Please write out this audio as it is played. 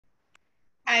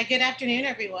Hi, good afternoon,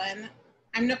 everyone.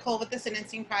 I'm Nicole with the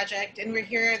Sentencing Project, and we're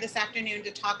here this afternoon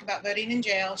to talk about voting in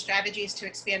jail, strategies to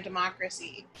expand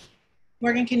democracy.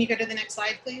 Morgan, can you go to the next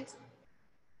slide, please?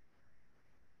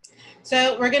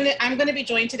 So I'm going to be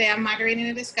joined today. I'm moderating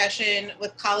a discussion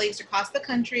with colleagues across the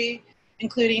country,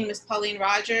 including Ms. Pauline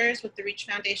Rogers with the RECH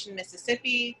Foundation,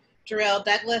 Mississippi, Jarrell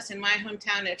Douglas in my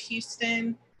hometown of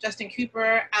Houston, Justin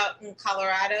Cooper out in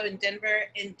Colorado in Denver,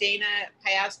 and Dana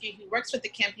Pajowski, who works with the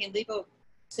Campaign Legal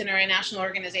Center, a national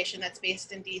organization that's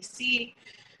based in DC.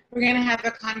 We're going to have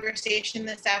a conversation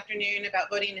this afternoon about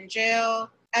voting in jail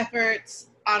efforts,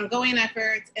 ongoing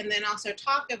efforts, and then also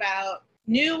talk about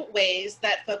new ways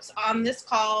that folks on this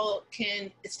call can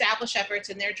establish efforts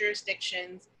in their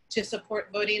jurisdictions to support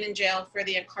voting in jail for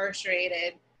the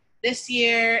incarcerated this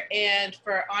year and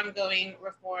for ongoing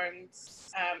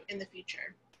reforms in the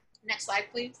future. Next slide,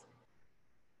 please.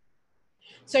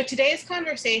 So today's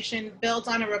conversation builds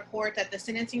on a report that the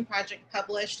Sentencing Project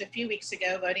published a few weeks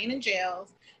ago, Voting in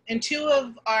Jails, and two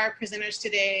of our presenters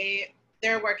today,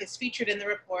 their work is featured in the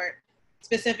report,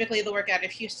 specifically the work out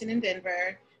of Houston and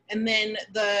Denver. And then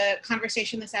the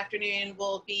conversation this afternoon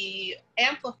will be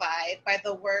amplified by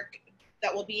the work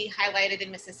that will be highlighted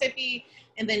in Mississippi,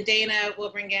 and then Dana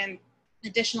will bring in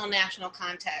additional national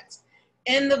context.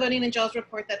 In the Voting in Jails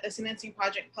report that the Sentencing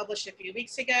Project published a few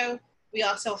weeks ago, we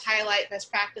also highlight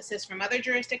best practices from other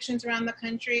jurisdictions around the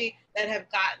country that have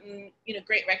gotten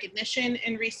great recognition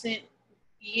in recent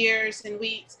years and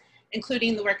weeks,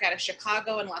 including the work out of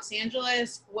Chicago and Los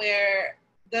Angeles, where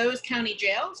those county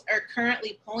jails are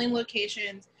currently polling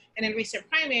locations, and in recent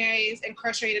primaries,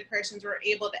 incarcerated persons were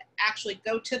able to actually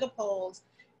go to the polls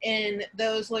in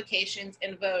those locations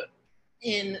and vote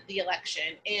in the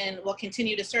election, and will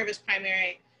continue to serve as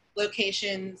primary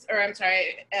locations,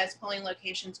 as polling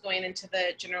locations going into the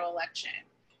general election.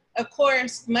 Of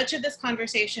course, much of this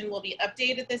conversation will be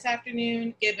updated this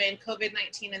afternoon given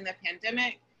COVID-19 and the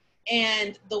pandemic,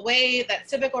 and the way that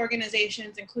civic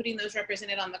organizations, including those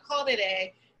represented on the call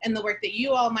today, and the work that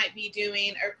you all might be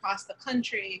doing across the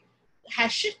country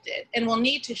has shifted and will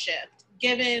need to shift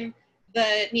given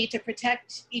the need to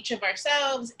protect each of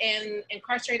ourselves and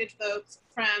incarcerated folks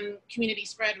from community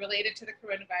spread related to the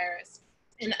coronavirus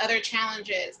and other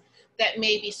challenges that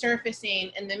may be surfacing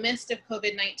in the midst of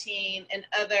COVID-19 and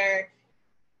other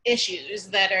issues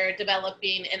that are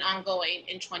developing and ongoing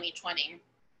in 2020.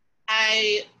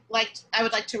 I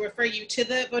would like to refer you to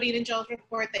the Voting in Jails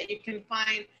report that you can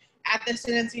find at the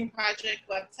Sentencing Project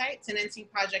website,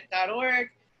 sentencingproject.org.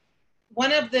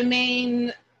 One of the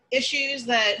main issues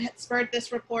that spurred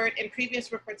this report and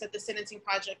previous reports that the Sentencing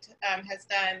Project has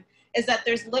done is that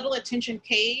there's little attention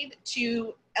paid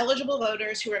to eligible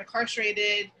voters who are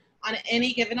incarcerated on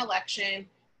any given election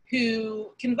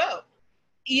who can vote.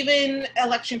 Even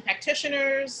election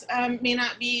practitioners may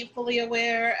not be fully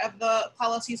aware of the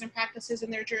policies and practices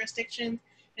in their jurisdictions.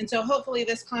 And so hopefully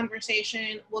this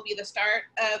conversation will be the start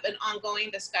of an ongoing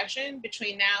discussion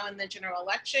between now and the general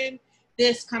election.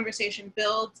 This conversation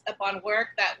builds upon work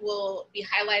that will be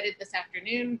highlighted this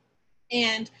afternoon.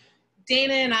 And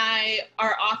Dana and I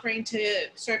are offering to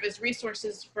serve as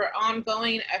resources for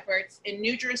ongoing efforts in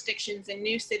new jurisdictions and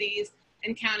new cities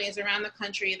and counties around the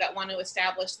country that want to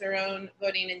establish their own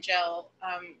voting in jail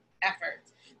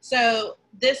efforts. So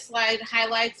this slide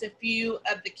highlights a few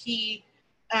of the key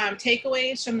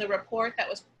takeaways from the report that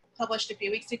was published a few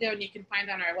weeks ago and you can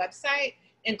find on our website,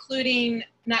 including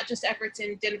not just efforts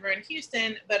in Denver and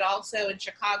Houston, but also in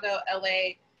Chicago,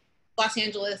 LA, Los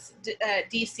Angeles,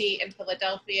 DC, and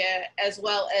Philadelphia, as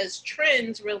well as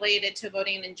trends related to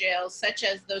voting in jails, such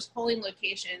as those polling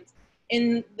locations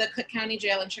in the Cook County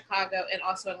Jail in Chicago and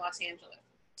also in Los Angeles.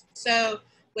 So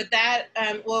with that,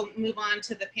 we'll move on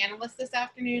to the panelists this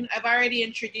afternoon. I've already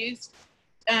introduced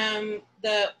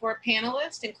the four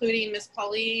panelists, including Ms.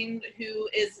 Pauline, who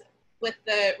is with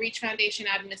the RECH Foundation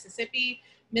out of Mississippi.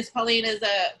 Ms. Pauline is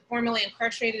a formerly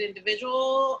incarcerated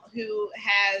individual who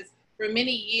has for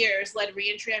many years led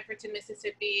reentry efforts in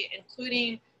Mississippi,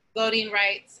 including voting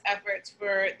rights efforts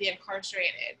for the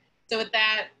incarcerated. So with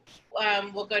that,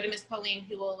 we'll go to Ms. Pauline,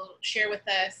 who will share with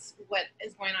us what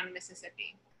is going on in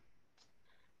Mississippi.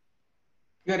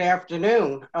 Good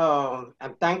afternoon.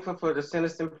 I'm thankful for the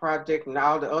Sentencing Project and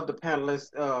all the other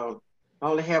panelists. I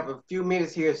only have a few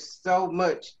minutes here, so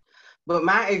much. But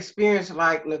my experience,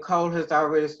 like Nicole has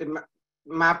already said,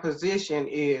 my position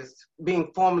is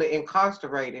being formerly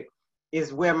incarcerated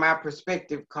is where my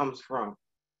perspective comes from.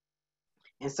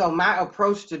 And so my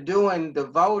approach to doing the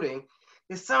voting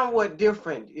is somewhat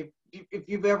different. If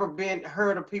you've ever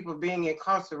heard of people being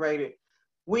incarcerated,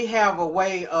 we have a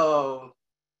way of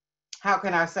how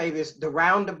can I say this? The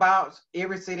roundabouts,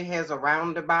 every city has a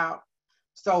roundabout.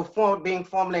 So for being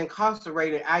formally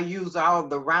incarcerated, I use all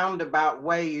the roundabout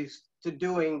ways to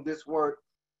doing this work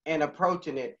and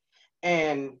approaching it.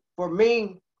 And for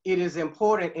me, it is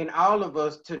important in all of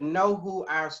us to know who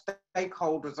our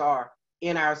stakeholders are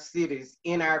in our cities,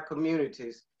 in our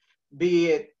communities, be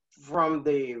it from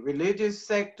the religious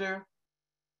sector,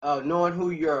 knowing who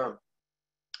your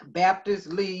Baptist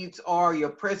leads are, your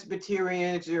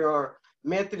Presbyterians, your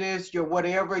Methodists, your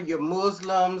whatever, your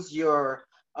Muslims, your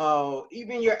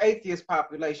even your atheist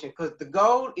population, because the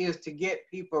goal is to get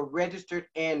people registered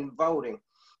and voting.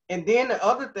 And then the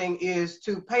other thing is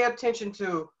to pay attention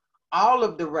to all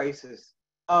of the races.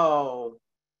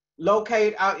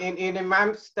 Locate out in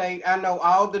my state, I know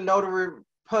all the notary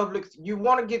publics. You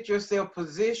want to get yourself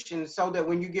positioned so that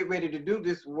when you get ready to do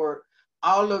this work,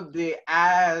 all of the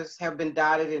I's have been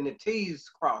dotted and the T's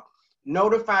crossed.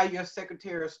 Notify your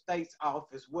Secretary of State's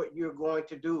office what you're going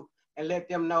to do and let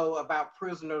them know about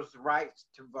prisoners' rights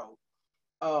to vote.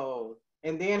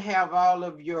 And then have all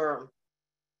of your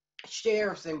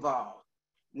sheriffs involved.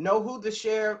 Know who the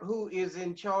sheriff, who is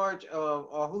in charge of,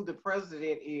 or who the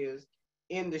president is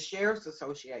in the Sheriff's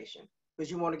Association,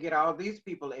 because you want to get all these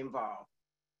people involved.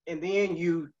 And then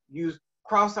you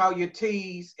cross all your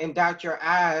T's and dot your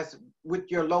I's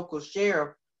with your local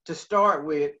sheriff to start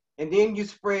with. And then you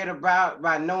spread about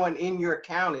by knowing in your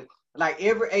county, like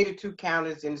every 82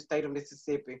 counties in the state of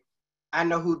Mississippi, I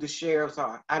know who the sheriffs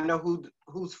are. I know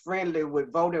who's friendly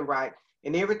with voting rights.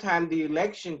 And every time the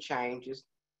election changes,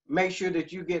 make sure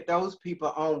that you get those people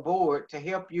on board to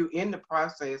help you in the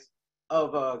process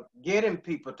of getting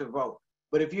people to vote.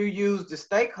 But if you use the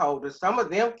stakeholders, some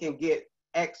of them can get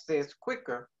access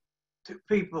quicker to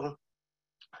people,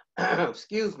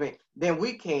 excuse me, than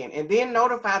we can. And then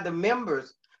notify the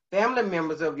members, family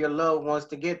members of your loved ones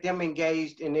to get them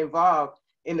engaged and involved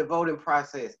in the voting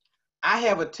process. I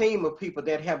have a team of people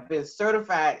that have been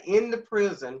certified in the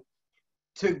prison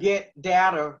to get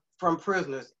data from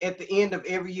prisoners. At the end of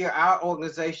every year, our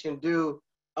organization do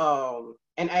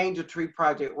an angel tree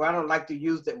project. Well, I don't like to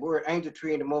use that word angel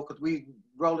tree anymore because we're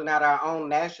rolling out our own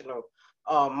national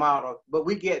model, but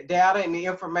we get data and the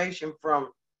information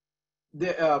from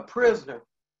the prisoner,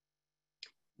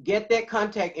 get that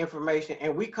contact information,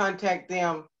 and we contact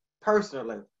them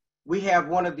personally. We have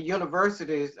one of the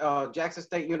universities, Jackson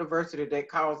State University, that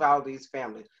calls all these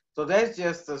families. So that's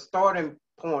just a starting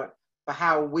point for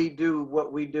how we do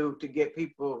what we do to get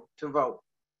people to vote.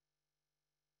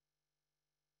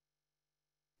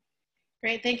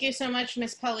 Great, thank you so much,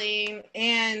 Ms. Pauline.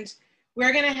 And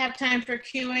we're gonna have time for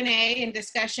Q&A and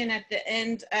discussion at the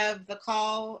end of the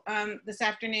call this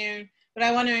afternoon, but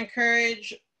I wanna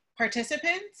encourage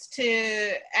participants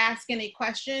to ask any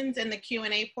questions in the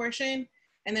Q&A portion,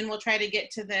 and then we'll try to get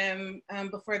to them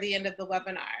before the end of the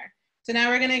webinar. So now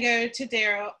we're gonna go to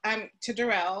Darrell,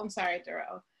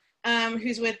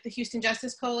 who's with the Houston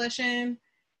Justice Coalition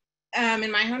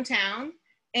in my hometown.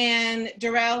 And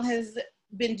Darrell has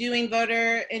been doing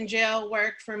voter in jail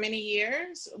work for many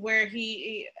years, where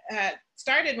he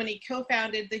started when he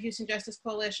co-founded the Houston Justice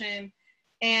Coalition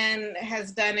and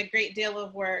has done a great deal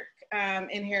of work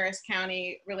in Harris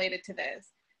County related to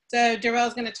this. So Darrell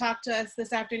is going to talk to us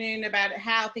this afternoon about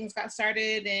how things got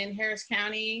started in Harris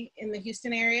County in the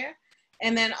Houston area,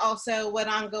 and then also what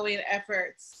ongoing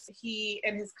efforts he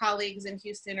and his colleagues in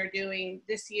Houston are doing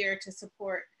this year to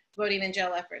support voting in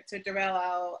jail efforts. So Darrell,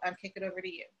 I'll kick it over to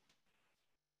you.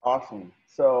 Awesome.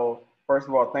 So first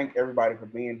of all, thank everybody for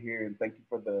being here, and thank you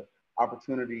for the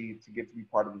opportunity to get to be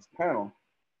part of this panel.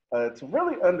 To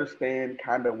really understand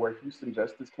kind of where Houston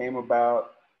Justice came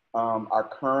about, our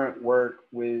current work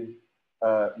with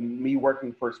me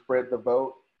working for Spread the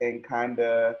Vote, and kind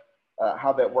of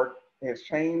how that work has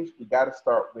changed, we got to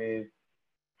start with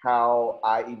how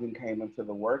I even came into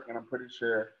the work. And I'm pretty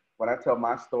sure when I tell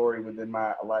my story within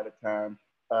my allotted time,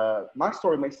 my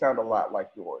story may sound a lot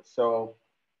like yours. So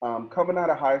coming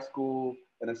out of high school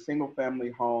in a single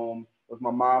family home with my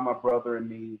mom, my brother, and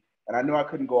me, and I knew I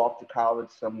couldn't go off to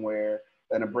college somewhere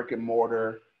in a brick and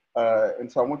mortar.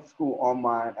 And so I went to school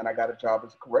online, and I got a job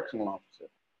as a correctional officer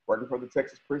working for the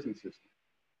Texas prison system.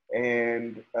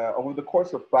 And over the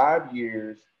course of 5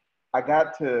 years, I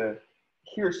got to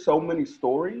hear so many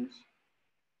stories,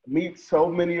 meet so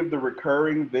many of the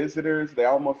recurring visitors. They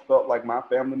almost felt like my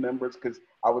family members because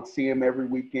I would see them every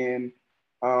weekend.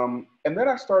 And then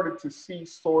I started to see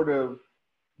sort of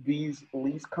these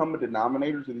least common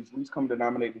denominators, or these least common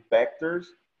denominating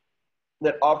factors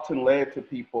that often led to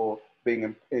people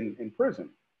being in prison.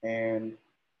 And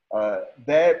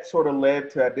that sort of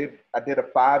led to, I did a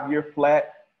 5-year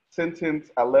flat sentence.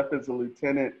 I left as a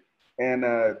lieutenant in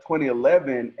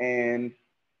 2011, and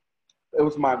it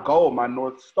was my goal, my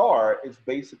North Star is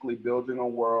basically building a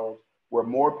world where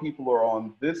more people are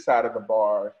on this side of the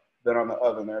bar than on the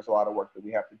other. And there's a lot of work that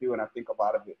we have to do. And I think a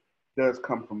lot of it does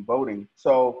come from voting.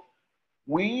 So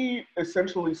we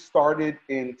essentially started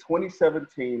in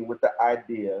 2017 with the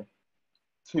idea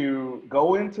to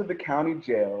go into the county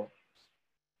jail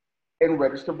and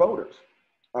register voters.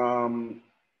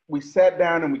 We sat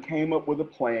down and we came up with a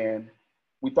plan.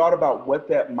 We thought about what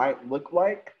that might look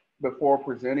like before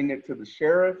presenting it to the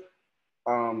sheriff.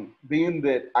 Being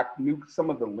that I knew some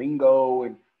of the lingo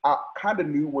and I kind of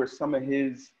knew where some of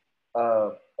his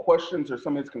questions or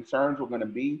some of his concerns were going to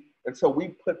be. And so we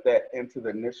put that into the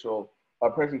initial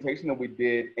presentation that we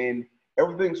did, and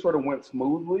everything sort of went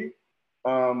smoothly.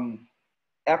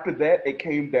 After that, it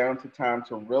came down to time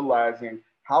to realizing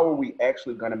how are we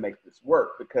actually going to make this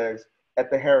work? Because at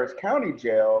the Harris County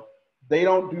Jail, they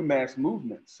don't do mass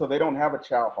movements, so they don't have a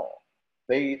chow hall.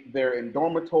 They're in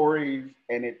dormitories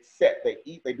and it's set. They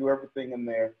eat, they do everything in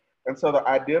there. And so the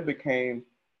idea became,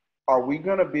 are we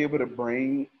going to be able to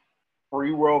bring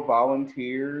free world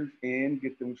volunteers in,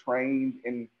 get them trained,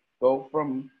 and go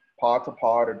from pod to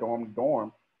pod or dorm to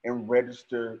dorm and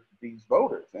register these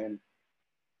voters? And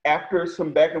after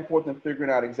some back and forth and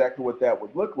figuring out exactly what that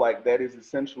would look like, that is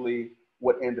essentially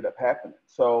what ended up happening.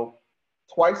 So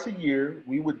twice a year,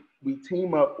 we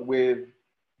team up with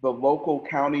the local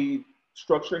county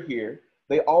structure here.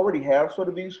 They already have sort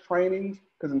of these trainings,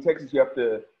 because in Texas you have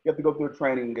to go through a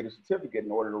training and get a certificate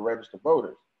in order to register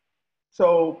voters.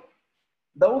 So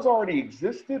those already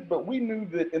existed, but we knew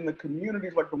that in the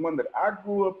communities like the one that I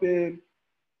grew up in,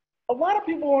 a lot of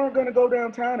people aren't going to go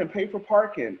downtown and pay for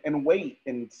parking and wait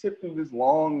and sit through this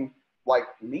long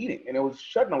meeting, and it was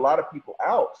shutting a lot of people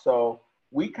out. So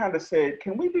we kind of said,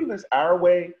 can we do this our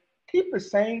way? Keep the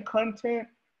same content,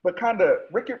 but kind of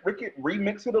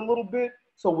remix it a little bit,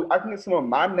 so I can get some of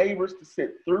my neighbors to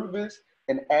sit through this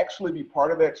and actually be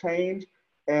part of that change.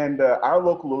 And our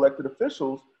local elected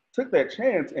officials took that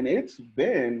chance, and it's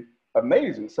been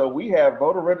amazing. So we have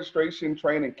voter registration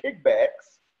training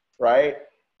kickbacks, right?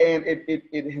 And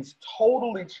it has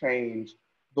totally changed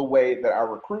the way that our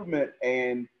recruitment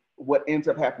and what ends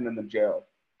up happening in the jail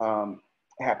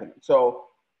happening. So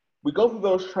we go through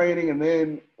those training, and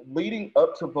then leading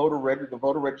up to the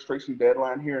voter registration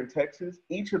deadline here in Texas,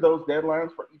 each of those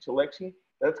deadlines for each election,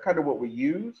 that's kind of what we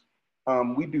use.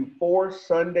 We do 4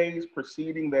 Sundays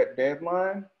preceding that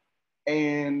deadline,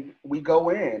 and we go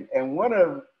in. And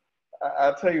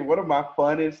I'll tell you, one of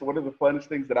the funnest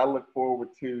things that I look forward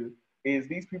to is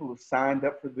these people have signed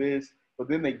up for this, but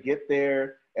then they get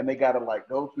there and they got to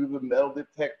go through the metal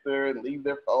detector and leave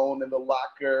their phone in the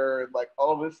locker and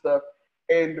all this stuff.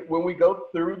 And when we go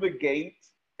through the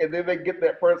gates and then they get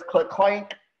that first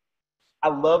clank, I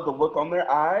love the look on their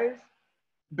eyes,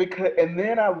 and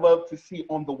then I love to see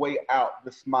on the way out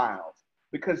the smiles,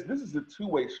 because this is a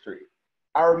two-way street.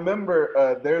 I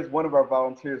remember there's one of our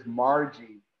volunteers,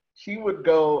 Margie. She would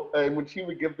go, and when she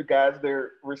would give the guys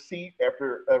their receipt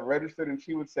after registered, and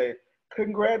she would say,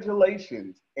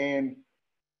 "Congratulations." And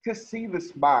to see the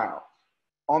smiles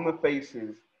on the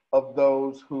faces of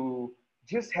those who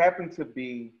just happen to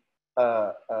be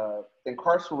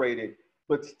incarcerated,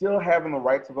 but still having the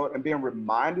right to vote and being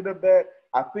reminded of that,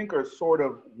 I think are sort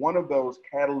of one of those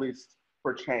catalysts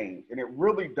for change. And it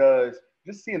really does,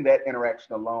 just seeing that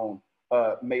interaction alone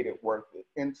made it worth it.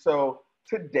 And so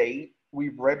to date,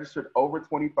 we've registered over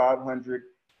 2,500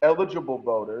 eligible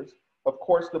voters. Of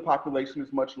course, the population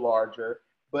is much larger,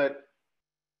 but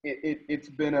it's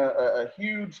been a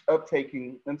huge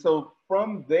uptaking. And so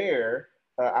from there,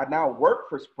 I now work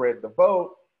for Spread the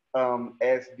Vote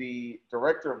as the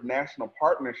Director of National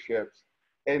Partnerships.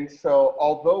 And so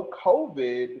although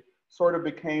COVID sort of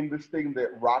became this thing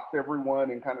that rocked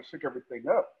everyone and kind of shook everything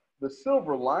up, the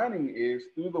silver lining is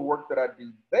through the work that I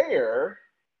do there,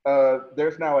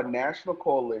 there's now a national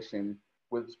coalition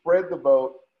with Spread the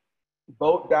Vote,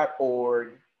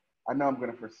 vote.org. I know I'm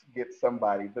going to forget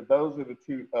somebody, but those are the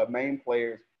two main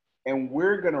players. And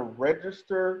we're going to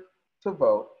register to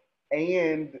vote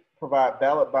and provide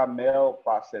ballot by mail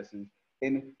processes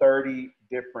in 30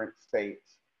 different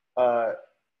states,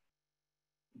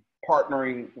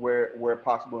 partnering where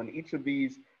possible. And each of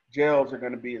these jails are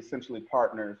going to be essentially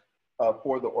partners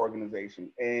for the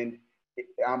organization. And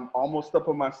I'm almost up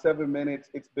on my 7 minutes.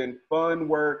 It's been fun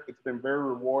work. It's been very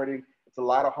rewarding. It's a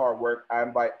lot of hard work. I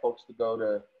invite folks to go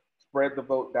to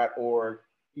spreadthevote.org,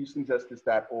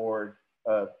 houstonjustice.org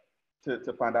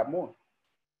to find out more.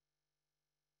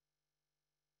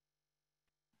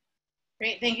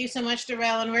 Great, thank you so much,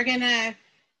 Darrell. And we're gonna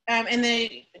In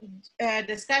the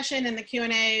discussion and the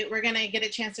Q&A, we're going to get a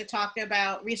chance to talk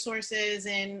about resources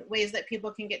and ways that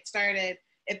people can get started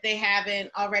if they haven't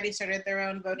already started their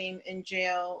own voting in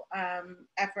jail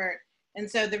effort. And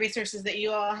so the resources that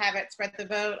you all have at Spread the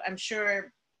Vote, I'm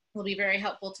sure will be very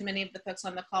helpful to many of the folks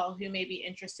on the call who may be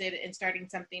interested in starting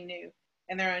something new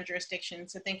in their own jurisdiction.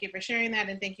 So thank you for sharing that,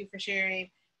 and thank you for sharing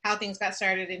how things got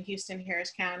started in Houston,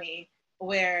 Harris County,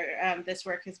 where this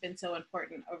work has been so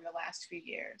important over the last few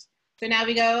years. So now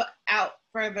we go out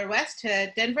further west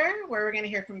to Denver, where we're going to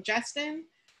hear from Justin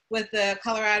with the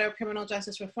Colorado Criminal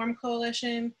Justice Reform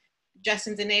Coalition.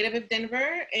 Justin's a native of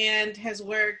Denver and has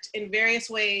worked in various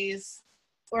ways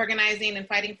organizing and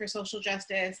fighting for social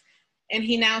justice. And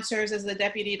he now serves as the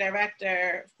deputy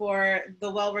director for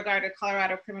the well-regarded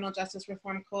Colorado Criminal Justice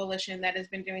Reform Coalition that has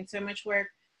been doing so much work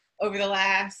over the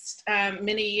last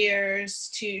many years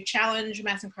to challenge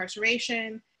mass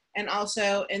incarceration, and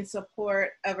also in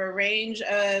support of a range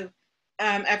of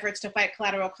efforts to fight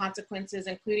collateral consequences,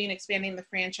 including expanding the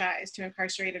franchise to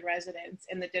incarcerated residents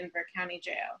in the Denver County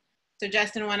Jail. So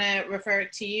Justin, I want to refer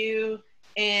to you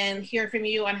and hear from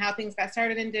you on how things got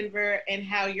started in Denver and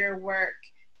how your work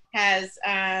has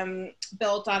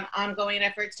built on ongoing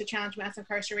efforts to challenge mass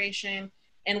incarceration,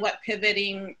 and what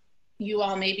pivoting you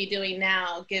all may be doing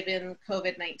now given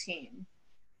COVID-19.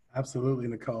 Absolutely,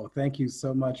 Nicole. Thank you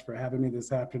so much for having me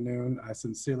this afternoon. I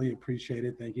sincerely appreciate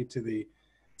it. Thank you to the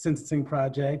Sentencing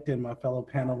Project and my fellow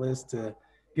panelists to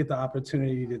get the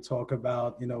opportunity to talk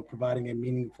about, providing a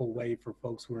meaningful way for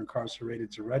folks who are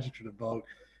incarcerated to register to vote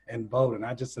and vote. And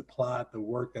I just applaud the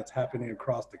work that's happening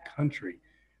across the country,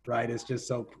 right? It's just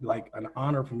so like an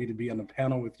honor for me to be on the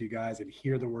panel with you guys and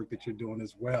hear the work that you're doing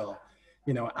as well.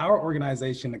 Our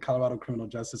organization, the Colorado Criminal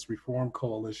Justice Reform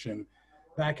Coalition,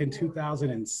 back in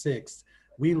 2006,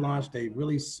 we launched a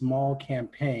really small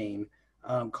campaign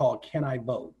called Can I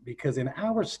Vote? Because in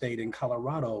our state, in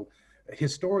Colorado,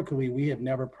 historically, we have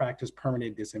never practiced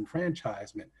permanent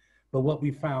disenfranchisement. But what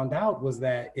we found out was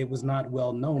that it was not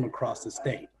well known across the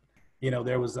state.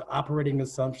 There was operating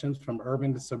assumptions from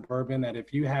urban to suburban that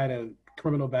if you had a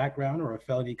criminal background or a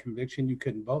felony conviction, you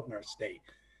couldn't vote in our state.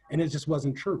 And it just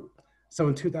wasn't true. So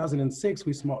in 2006,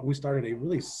 we started a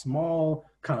really small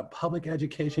kind of public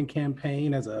education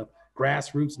campaign as a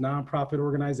grassroots nonprofit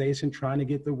organization trying to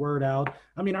get the word out.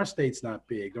 I mean, our state's not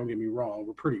big, don't get me wrong.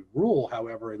 We're pretty rural,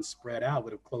 however, and spread out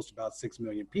with close to about 6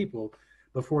 million people.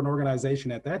 But for an organization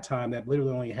at that time that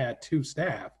literally only had 2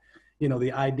 staff,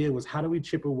 the idea was, how do we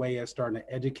chip away at starting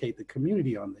to educate the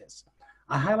community on this?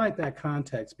 I highlight that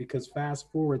context because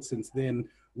fast forward since then,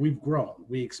 we've grown.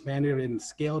 We expanded and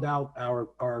scaled out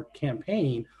our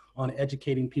campaign on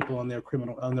educating people on their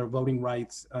voting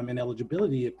rights and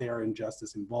eligibility if there are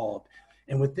injustice involved.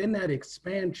 And within that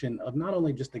expansion of not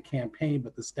only just the campaign,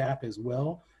 but the staff as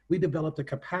well, we developed a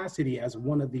capacity as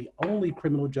one of the only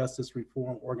criminal justice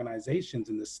reform organizations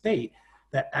in the state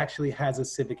that actually has a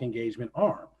civic engagement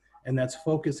arm, and that's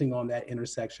focusing on that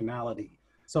intersectionality.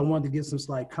 So I wanted to give some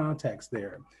slight context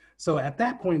there. So at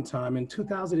that point in time, in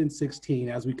 2016,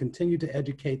 as we continue to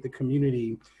educate the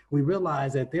community, we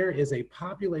realized that there is a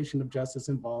population of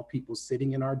justice-involved people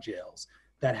sitting in our jails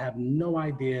that have no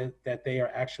idea that they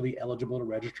are actually eligible to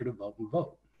register to vote and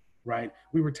vote, right?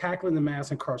 We were tackling the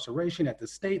mass incarceration at the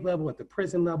state level, at the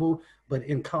prison level, but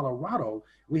in Colorado,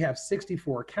 we have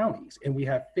 64 counties and we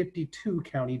have 52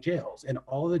 county jails, and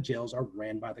all of the jails are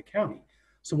ran by the county.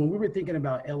 So when we were thinking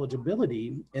about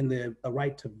eligibility and the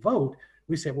right to vote,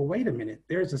 we said, well, wait a minute,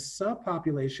 there's a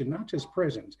subpopulation, not just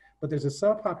prisons, but there's a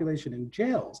subpopulation in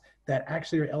jails that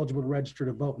actually are eligible to register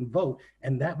to vote and vote.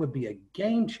 And that would be a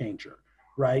game changer,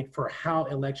 right, for how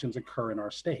elections occur in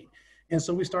our state. And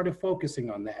so we started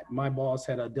focusing on that. My boss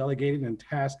had delegated and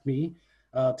tasked me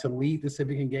to lead the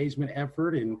civic engagement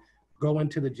effort and go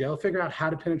into the jail, figure out how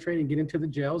to penetrate and get into the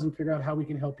jails and figure out how we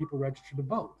can help people register to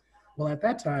vote. Well, at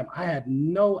that time, I had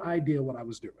no idea what I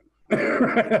was doing.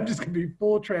 I'm just gonna be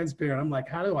full transparent. I'm like,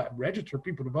 how do I register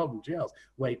people to vote in jails?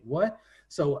 Wait, what?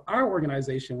 So our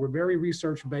organization, we're very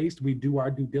research-based. We do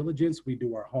our due diligence, we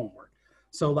do our homework.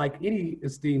 So like any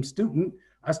esteemed student,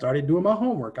 I started doing my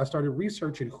homework. I started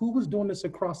researching who was doing this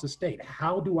across the state.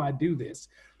 How do I do this?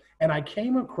 And I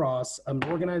came across an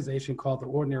organization called the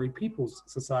Ordinary People's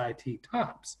Society,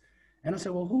 TOPS. And I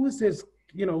said, well, who is this?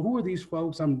 Who are these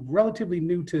folks? I'm relatively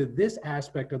new to this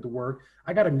aspect of the work.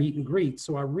 I got a meet and greet.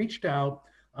 So I reached out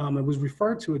and was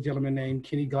referred to a gentleman named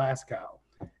Kenny Glasgow.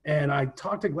 And I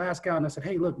talked to Glasgow and I said,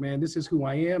 hey, look, man, this is who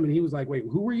I am. And he was like, wait,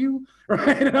 who are you?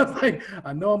 Right? And I was like,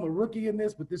 I know I'm a rookie in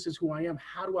this, but this is who I am.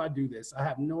 How do I do this? I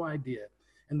have no idea.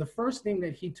 And the first thing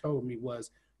that he told me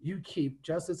was, you keep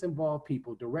justice involved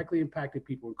people, directly impacted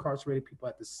people, incarcerated people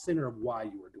at the center of why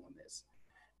you were doing this.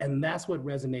 And that's what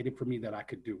resonated for me, that I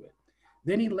could do it.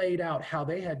 Then he laid out how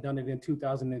they had done it in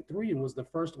 2003 and was the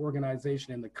first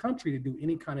organization in the country to do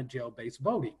any kind of jail-based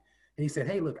voting. And he said,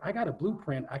 hey, look, I got a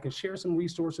blueprint. I can share some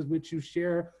resources with you,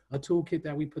 share a toolkit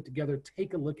that we put together,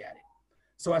 take a look at it.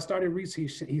 So I started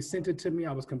researching, he sent it to me.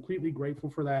 I was completely grateful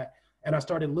for that. And I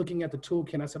started looking at the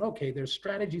toolkit and I said, okay, there's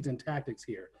strategies and tactics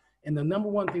here. And the number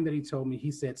one thing that he told me, he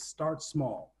said, start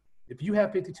small. If you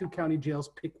have 52 county jails,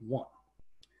 pick one.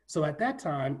 So at that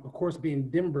time, of course, being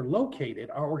Denver located,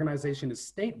 our organization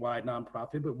is statewide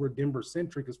nonprofit, but we're Denver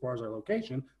centric as far as our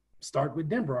location. Start with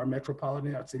Denver, our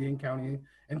metropolitan, our city and county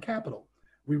and capital.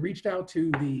 We reached out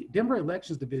to the Denver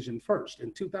Elections Division first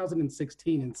in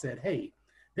 2016 and said, hey,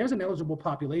 there's an eligible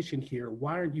population here.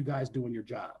 Why aren't you guys doing your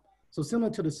job? So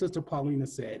similar to the sister Pauline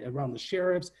said, around the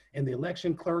sheriffs and the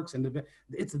election clerks, and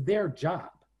it's their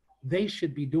job. They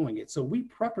should be doing it. So we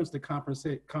preference the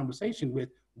conversation with,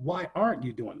 why aren't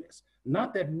you doing this?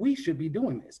 Not that we should be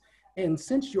doing this. And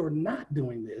since you're not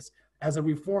doing this, as a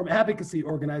reform advocacy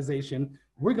organization,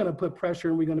 we're going to put pressure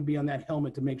and we're going to be on that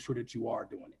helmet to make sure that you are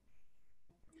doing it.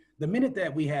 The minute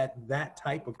that we had that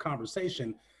type of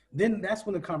conversation, then that's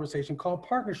when the conversation called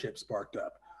partnership sparked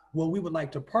up. Well, we would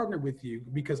like to partner with you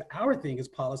because our thing is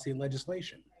policy and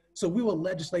legislation. So we will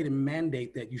legislate and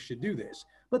mandate that you should do this,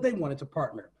 but they wanted to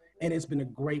partner. And it's been a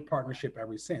great partnership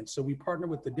ever since. So we partner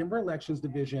with the Denver Elections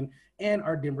Division and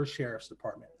our Denver Sheriff's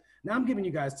Department. Now I'm giving you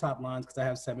guys top lines because I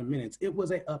have 7 minutes. It was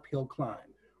an uphill climb,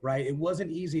 right? It wasn't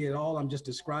easy at all. I'm just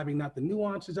describing not the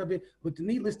nuances of it, but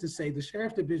needless to say, the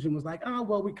Sheriff's Division was like, oh,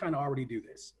 well, we kind of already do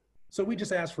this. So we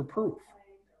just asked for proof.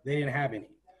 They didn't have any.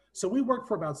 So we worked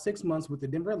for about 6 months with the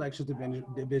Denver Elections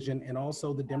Division and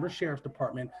also the Denver Sheriff's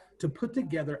Department to put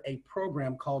together a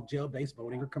program called jail-based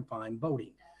voting or confined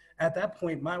voting. At that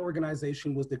point, my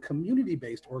organization was the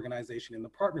community-based organization in the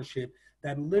partnership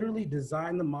that literally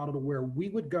designed the model to where we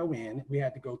would go in. We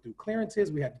had to go through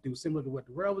clearances. We had to do similar to what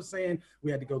Darrell was saying. We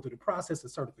had to go through the process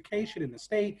of certification in the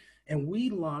state. And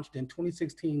we launched in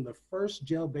 2016 the first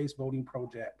jail-based voting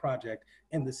project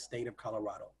in the state of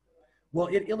Colorado. Well,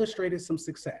 it illustrated some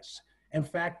success. In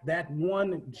fact, that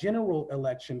one general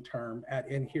election term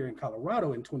here in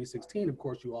Colorado in 2016, of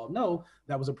course, you all know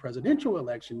that was a presidential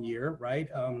election year, right?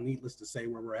 Needless to say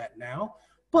where we're at now.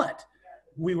 But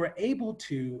we were able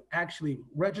to actually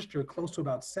register close to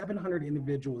about 700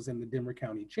 individuals in the Denver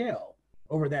County Jail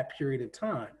over that period of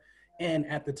time. And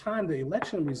at the time, the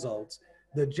election results,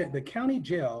 the county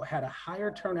jail had a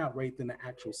higher turnout rate than the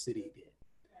actual city did.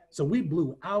 So we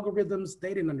blew algorithms.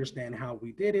 They didn't understand how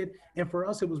we did it. And for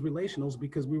us, it was relationals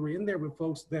because we were in there with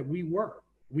folks that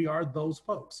we are those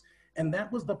folks. And that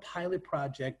was the pilot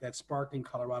project that sparked in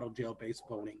Colorado jail-based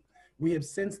voting. We have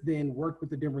since then worked with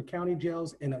the Denver County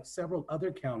jails and several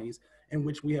other counties in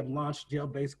which we have launched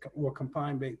jail-based or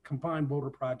confined voter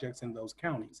projects in those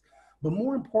counties. But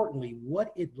more importantly,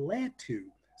 what it led to,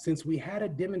 since we had a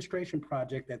demonstration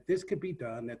project that this could be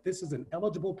done, that this is an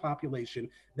eligible population,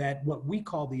 that what we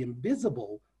call the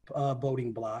invisible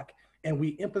voting block, and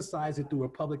we emphasize it through a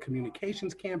public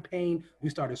communications campaign. We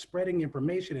started spreading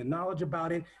information and knowledge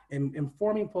about it and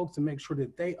informing folks to make sure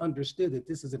that they understood that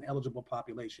this is an eligible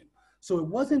population. So it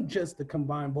wasn't just the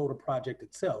combined voter project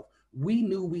itself. We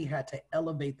knew we had to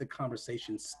elevate the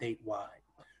conversation statewide.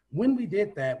 When we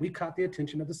did that, we caught the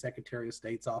attention of the Secretary of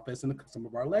State's office and some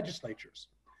of our legislatures.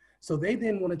 So they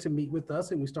then wanted to meet with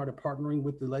us, and we started partnering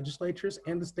with the legislatures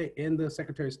and the state and the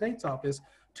Secretary of State's office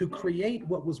to create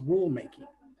what was rulemaking.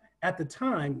 At the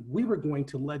time, we were going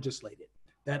to legislate it,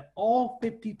 that all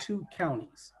 52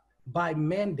 counties by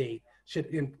mandate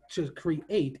should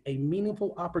create a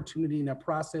meaningful opportunity in a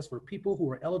process for people who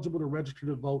are eligible to register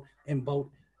to vote and vote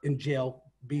in jail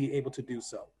be able to do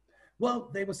so.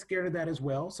 Well, they were scared of that as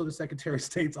well. So the Secretary of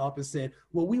State's office said,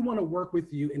 well, we want to work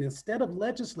with you. And instead of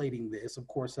legislating this, of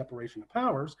course, separation of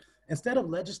powers, instead of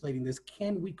legislating this,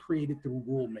 can we create it through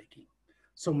rulemaking?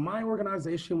 So my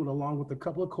organization, along with a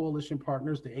couple of coalition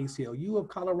partners, the ACLU of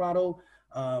Colorado,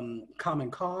 Common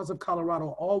Cause of Colorado,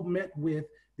 all met with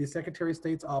the Secretary of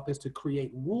State's office to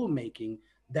create rulemaking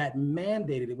that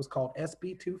mandated, it was called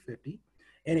SB 250,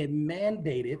 and it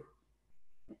mandated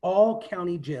all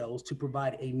county jails to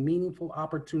provide a meaningful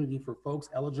opportunity for folks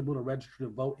eligible to register to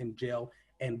vote in jail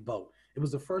and vote. It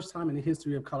was the first time in the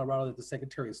history of Colorado that the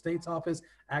Secretary of State's office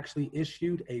actually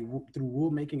issued through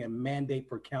rulemaking a mandate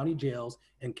for county jails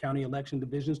and county election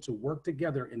divisions to work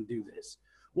together and do this.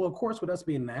 Well, of course, with us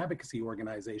being an advocacy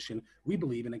organization, we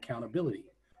believe in accountability.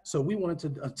 So we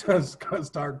wanted to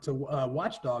start to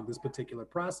watchdog this particular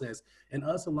process. And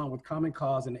us, along with Common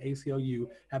Cause and the ACLU,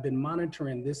 have been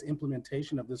monitoring this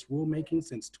implementation of this rulemaking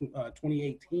since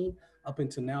 2018 up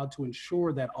until now to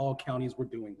ensure that all counties were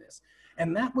doing this.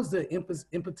 And that was the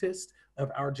impetus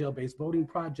of our jail-based voting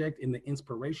project and the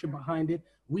inspiration behind it.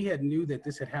 We had knew that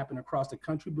this had happened across the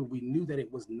country, but we knew that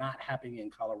it was not happening in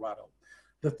Colorado.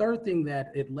 The third thing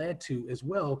that it led to as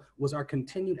well was our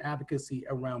continued advocacy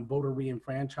around voter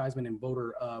reenfranchisement and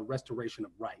voter restoration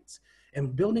of rights.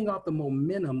 And building off the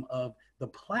momentum of the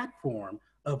platform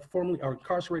of formerly or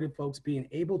incarcerated folks being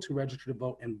able to register to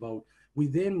vote and vote, we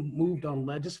then moved on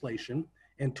legislation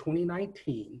in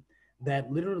 2019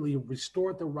 that literally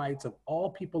restored the rights of all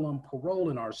people on parole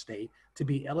in our state to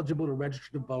be eligible to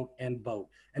register to vote and vote.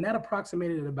 And that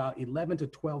approximated about 11 to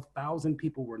 12,000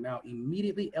 people were now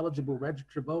immediately eligible to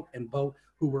register to vote and vote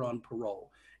who were on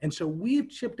parole. And so we've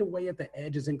chipped away at the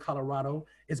edges in Colorado.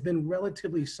 It's been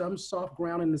relatively some soft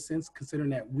ground in the sense, considering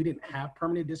that we didn't have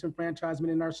permanent disenfranchisement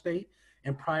in our state.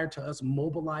 And prior to us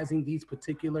mobilizing these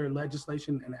particular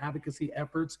legislation and advocacy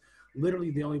efforts,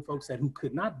 literally the only folks who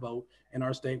could not vote in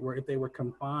our state were if they were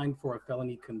confined for a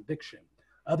felony conviction.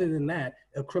 Other than that,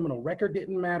 a criminal record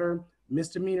didn't matter,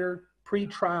 misdemeanor,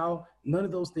 pre-trial, none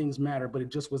of those things matter, but it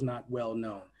just was not well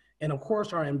known. And of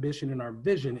course, our ambition and our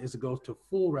vision is to go to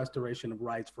full restoration of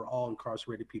rights for all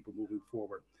incarcerated people moving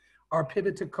forward. Our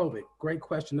pivot to COVID, great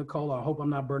question, Nicole. I hope I'm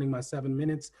not burning my 7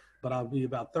 minutes, but I'll be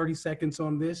about 30 seconds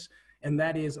on this. And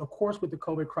that is, of course, with the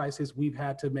COVID crisis, we've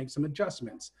had to make some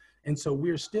adjustments. And so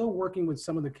we're still working with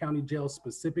some of the county jails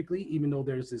specifically, even though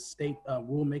there's this state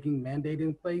rulemaking mandate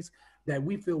in place, that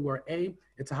we feel where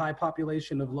it's a high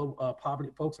population of low poverty,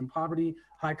 folks in poverty,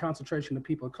 high concentration of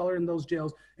people of color in those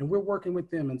jails, and we're working with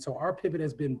them. And so our pivot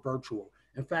has been virtual.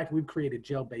 In fact, we've created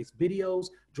jail-based videos,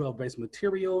 jail-based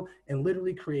material, and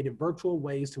literally created virtual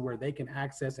ways to where they can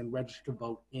access and register to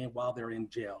vote while they're in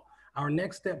jail. Our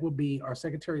next step will be our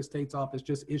Secretary of State's office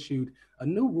just issued a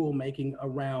new rulemaking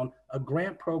around a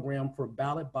grant program for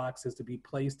ballot boxes to be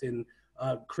placed in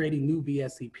creating new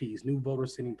VSCPs, new voter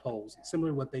center polls,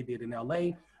 similar to what they did in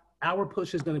LA. Our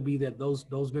push is going to be that those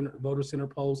voter center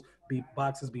polls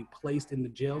boxes be placed in the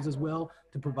jails as well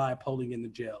to provide polling in the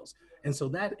jails. And so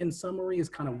that, in summary, is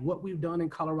kind of what we've done in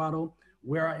Colorado,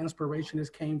 where our inspiration has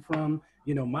came from.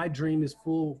 You know, my dream is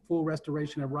full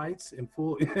restoration of rights and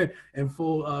full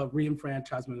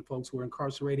reenfranchisement of folks who are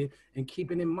incarcerated, and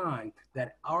keeping in mind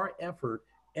that our effort,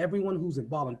 everyone who's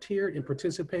volunteered and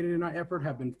participated in our effort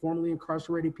have been formerly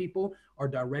incarcerated people or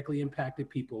directly impacted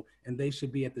people, and they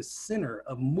should be at the center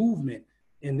of movement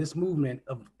in this movement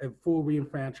of full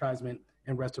reenfranchisement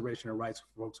and restoration of rights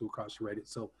for folks who are incarcerated.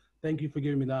 So thank you for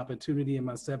giving me the opportunity in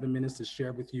my 7 minutes to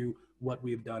share with you what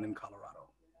we've done in Colorado.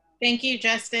 Thank you,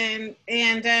 Justin.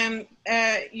 And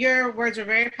your words were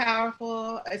very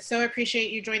powerful. I so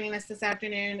appreciate you joining us this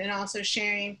afternoon and also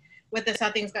sharing with us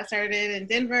how things got started in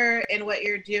Denver and what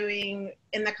you're doing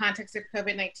in the context of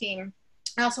COVID-19.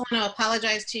 I also want to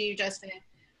apologize to you, Justin.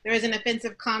 There is an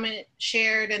offensive comment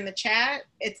shared in the chat.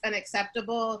 It's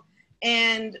unacceptable.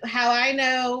 And how I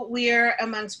know we are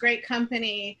amongst great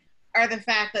company are the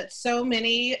fact that so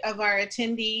many of our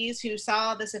attendees who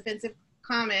saw this offensive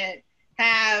comment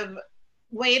have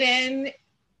weighed in,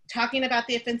 talking about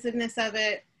the offensiveness of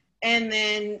it, and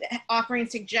then offering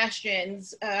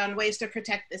suggestions on ways to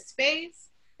protect this space,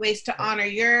 ways to honor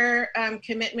your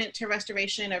commitment to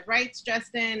restoration of rights,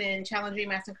 Justin, and challenging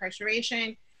mass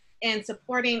incarceration, and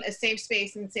supporting a safe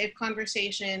space and safe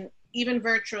conversation, even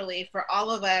virtually, for all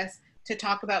of us to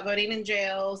talk about voting in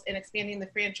jails and expanding the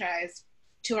franchise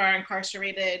to our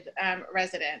incarcerated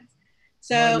residents.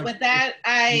 So with that,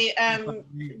 I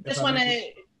just want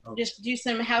to just do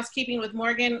some housekeeping with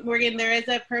Morgan. Morgan, there is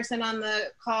a person on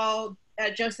the call,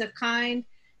 Joseph Kind,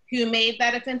 who made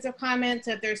that offensive comment.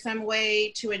 So if there's some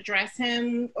way to address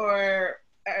him or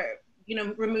you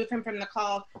know, remove him from the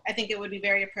call, I think it would be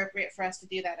very appropriate for us to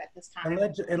do that at this time.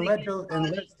 And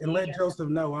let Joseph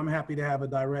know I'm happy to have a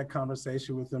direct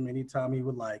conversation with him anytime he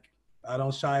would like. I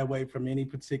don't shy away from any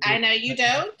particular. I know you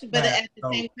don't, but at the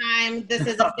same time, this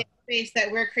is a safe space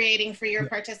that we're creating for your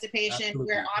participation.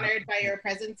 Absolutely. We're honored by your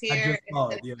presence here. It's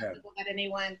unacceptable that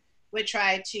anyone would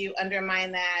try to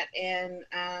undermine that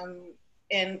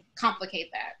and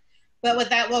complicate that. But with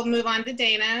that, we'll move on to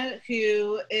Dana,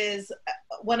 who is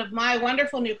one of my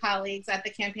wonderful new colleagues at the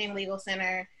Campaign Legal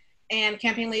Center. And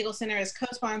Campaign Legal Center is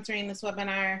co-sponsoring this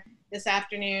webinar this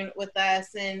afternoon with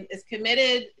us and is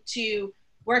committed to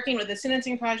working with the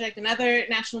Sentencing Project and other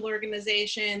national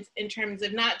organizations in terms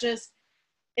of not just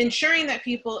ensuring that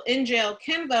people in jail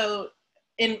can vote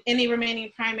in any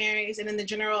remaining primaries and in the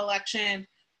general election,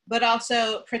 but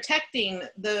also protecting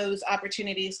those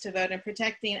opportunities to vote and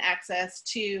protecting access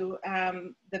to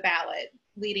the ballot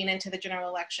leading into the general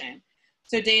election.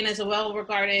 So Dana is a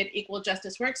well-regarded Equal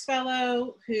Justice Works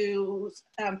Fellow whose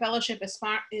fellowship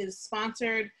is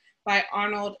sponsored by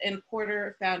Arnold and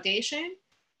Porter Foundation.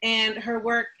 And her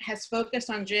work has focused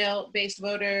on jail-based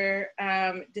voter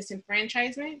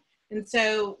disenfranchisement. And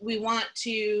so we want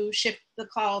to shift the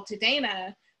call to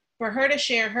Dana for her to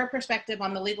share her perspective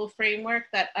on the legal framework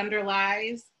that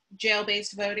underlies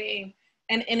jail-based voting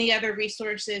and any other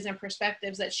resources and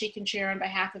perspectives that she can share on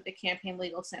behalf of the Campaign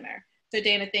Legal Center. So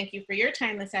Dana, thank you for your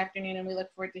time this afternoon, and we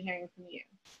look forward to hearing from you.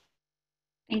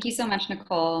 Thank you so much,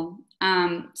 Nicole.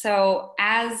 So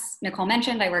as Nicole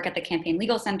mentioned, I work at the Campaign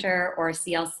Legal Center, or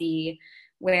CLC,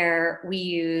 where we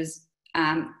use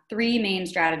 3 main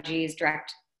strategies: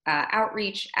 direct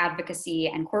outreach, advocacy,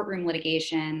 and courtroom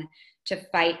litigation to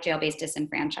fight jail-based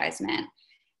disenfranchisement.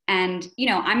 And, you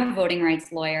know, I'm a voting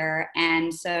rights lawyer,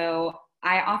 and so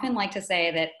I often like to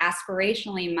say that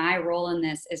aspirationally, my role in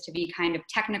this is to be kind of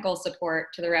technical support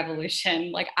to the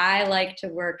revolution. Like, I like to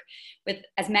work with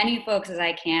as many folks as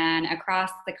I can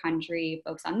across the country,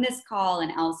 folks on this call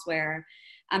and elsewhere,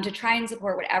 to try and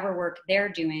support whatever work they're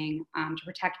doing to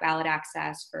protect ballot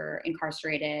access for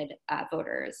incarcerated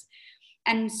voters.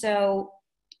 And so,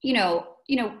 you know,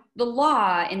 the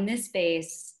law in this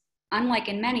space, unlike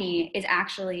in many, is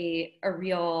actually a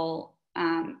real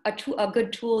a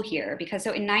good tool here, because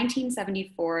so in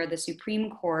 1974, the Supreme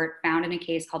Court found in a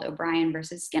case called O'Brien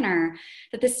versus Skinner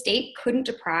that the state couldn't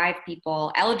deprive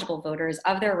people, eligible voters,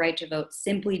 of their right to vote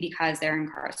simply because they're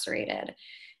incarcerated.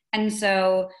 And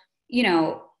so, you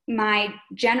know, my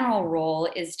general role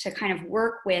is to kind of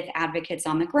work with advocates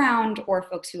on the ground or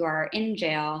folks who are in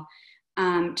jail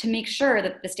to make sure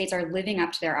that the states are living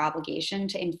up to their obligation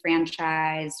to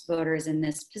enfranchise voters in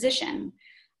this position.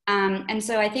 And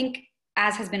so I think,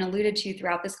 as has been alluded to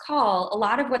throughout this call, a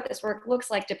lot of what this work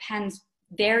looks like depends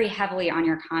very heavily on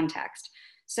your context.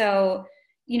 So,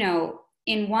 you know,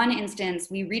 in one instance,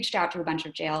 we reached out to a bunch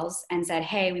of jails and said,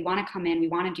 hey, we want to come in, we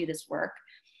want to do this work.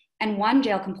 And one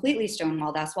jail completely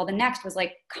stonewalled us, while the next was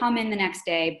like, come in the next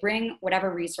day, bring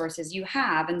whatever resources you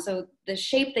have. And so the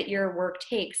shape that your work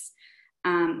takes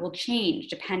will change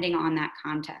depending on that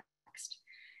context.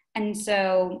 And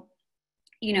so,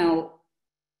 you know,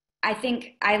 I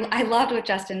think I loved what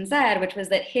Justin said, which was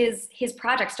that his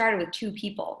project started with 2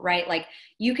 people, right? Like,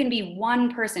 you can be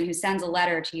one person who sends a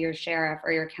letter to your sheriff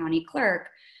or your county clerk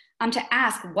to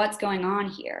ask what's going on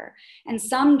here. And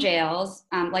some jails,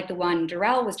 like the one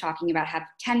Darrell was talking about, have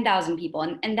 10,000 people.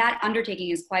 And that undertaking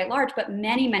is quite large, but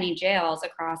many, many jails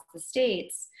across the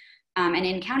states and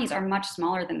in counties are much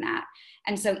smaller than that.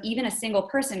 And so even a single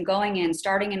person going in,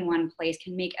 starting in one place,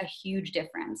 can make a huge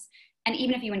difference. And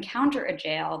even if you encounter a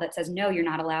jail that says, no, you're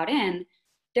not allowed in,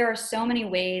 there are so many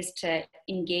ways to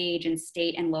engage in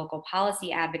state and local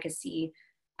policy advocacy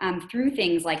through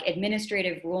things like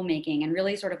administrative rulemaking and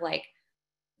really sort of like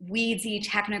weedsy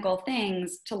technical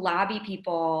things to lobby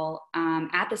people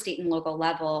at the state and local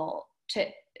level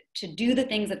to do the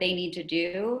things that they need to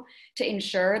do to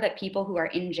ensure that people who are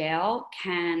in jail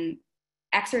can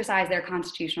exercise their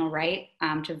constitutional right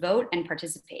to vote and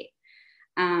participate.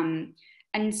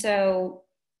 And so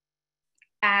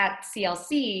at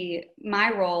CLC,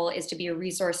 my role is to be a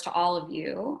resource to all of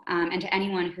you and to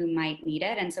anyone who might need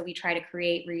it. And so we try to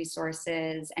create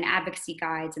resources and advocacy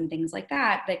guides and things like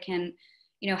that that can,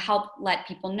 you know, help let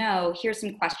people know, here's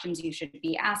some questions you should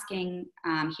be asking.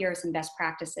 Here are some best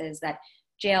practices that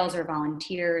jails or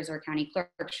volunteers or county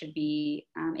clerks should be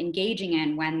engaging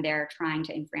in when they're trying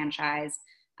to enfranchise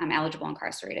eligible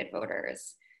incarcerated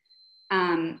voters.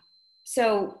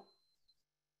 So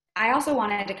I also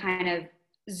wanted to kind of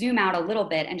zoom out a little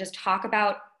bit and just talk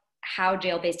about how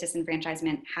jail-based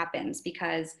disenfranchisement happens,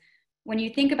 because when you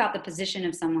think about the position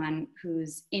of someone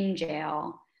who's in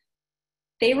jail,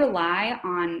 they rely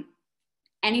on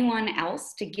anyone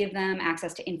else to give them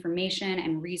access to information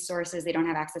and resources. They don't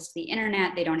have access to the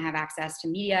internet. They don't have access to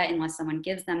media unless someone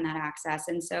gives them that access.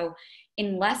 And so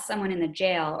unless someone in the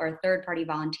jail or a third-party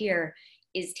volunteer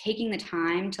is taking the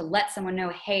time to let someone know,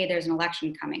 hey, there's an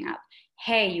election coming up,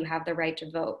 hey, you have the right to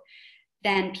vote,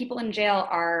 then people in jail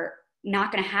are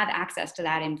not going to have access to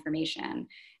that information.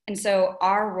 And so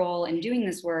our role in doing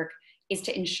this work is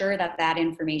to ensure that that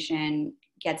information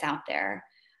gets out there.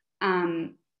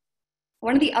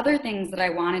 One of the other things that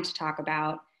I wanted to talk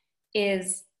about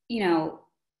is, you know,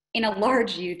 in a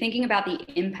large view, thinking about the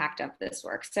impact of this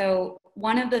work. So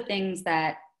one of the things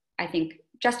that I think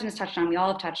Justin has touched on, we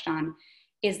all have touched on,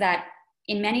 is that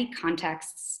in many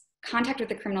contexts, contact with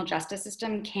the criminal justice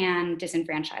system can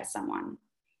disenfranchise someone.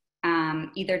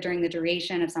 either during the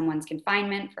duration of someone's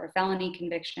confinement for a felony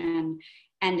conviction,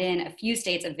 and in a few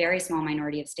states, a very small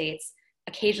minority of states,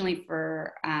 occasionally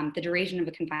for the duration of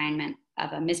a confinement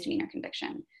of a misdemeanor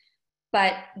conviction.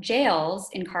 But jails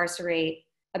incarcerate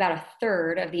about a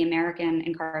third of the American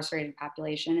incarcerated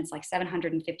population. It's like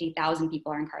 750,000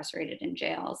 people are incarcerated in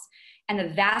jails. And the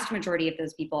vast majority of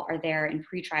those people are there in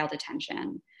pretrial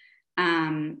detention.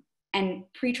 And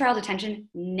pretrial detention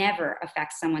never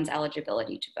affects someone's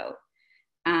eligibility to vote.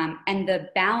 And the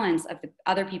balance of the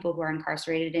other people who are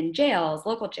incarcerated in jails,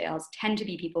 local jails, tend to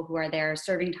be people who are there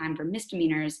serving time for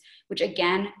misdemeanors, which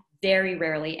again, very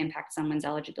rarely impact someone's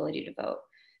eligibility to vote.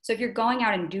 So if you're going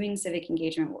out and doing civic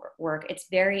engagement work, it's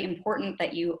very important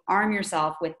that you arm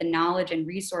yourself with the knowledge and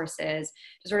resources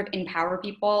to sort of empower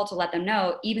people, to let them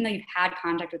know, even though you've had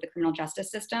contact with the criminal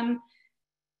justice system,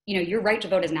 you know, your right to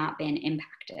vote has not been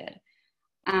impacted.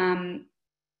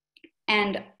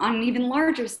 And on an even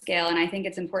larger scale, and I think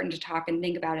it's important to talk and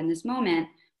think about in this moment,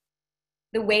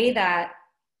 the way that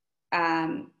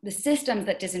the systems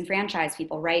that disenfranchise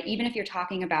people, right? Even if you're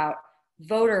talking about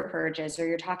voter purges, or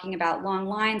you're talking about long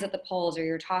lines at the polls, or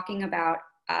you're talking about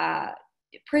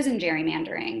prison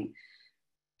gerrymandering,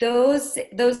 those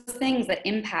things that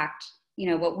impact, you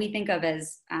know, what we think of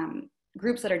as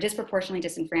groups that are disproportionately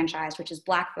disenfranchised, which is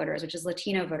Black voters, which is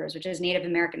Latino voters, which is Native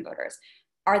American voters,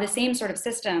 are the same sort of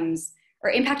systems,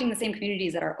 or impacting the same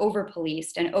communities that are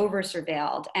over-policed and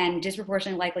over-surveilled and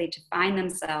disproportionately likely to find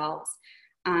themselves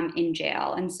in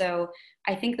jail. And so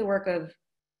I think the work of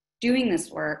doing this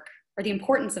work, or the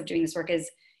importance of doing this work,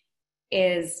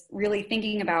 is really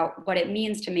thinking about what it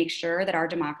means to make sure that our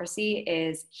democracy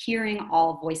is hearing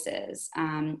all voices,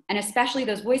 and especially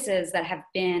those voices that have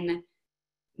been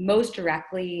most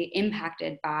directly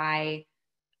impacted by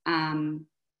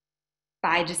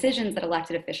decisions that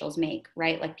elected officials make,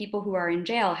 right? Like people who are in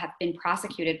jail have been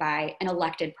prosecuted by an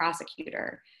elected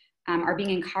prosecutor, are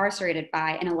being incarcerated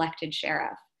by an elected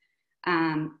sheriff,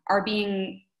 are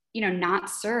being, you know, not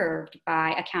served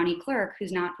by a county clerk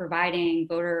who's not providing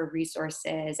voter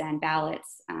resources and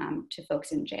ballots to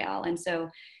folks in jail. And so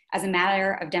as a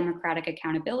matter of democratic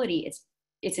accountability,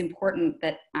 it's important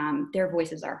that their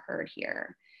voices are heard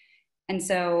here. And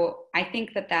so I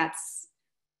think that that's,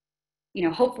 you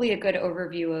know, hopefully a good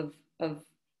overview of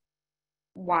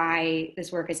why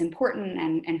this work is important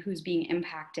and who's being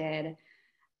impacted.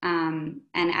 And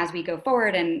as we go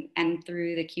forward and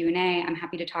through the Q&A, I'm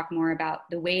happy to talk more about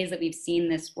the ways that we've seen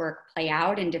this work play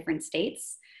out in different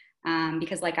states.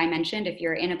 Because like I mentioned, if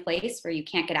you're in a place where you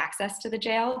can't get access to the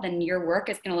jail, then your work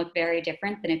is going to look very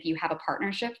different than if you have a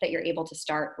partnership that you're able to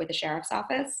start with the sheriff's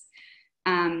office.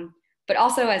 But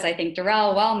also, as I think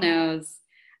Darrell well knows,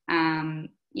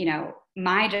 you know,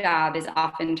 my job is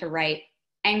often to write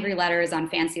angry letters on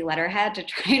fancy letterhead to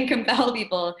try and compel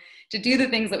people to do the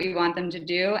things that we want them to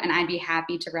do. And I'd be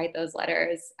happy to write those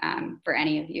letters for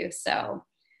any of you. So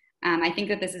I think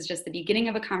that this is just the beginning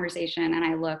of a conversation, and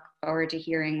I look forward to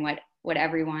hearing what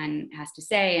everyone has to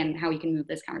say and how we can move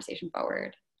this conversation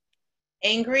forward.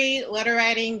 Angry letter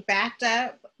writing backed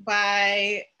up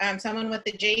by someone with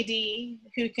the JD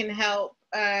who can help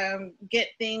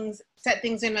set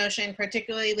things in motion,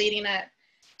 particularly leading up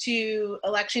to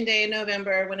Election Day in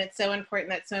November, when it's so important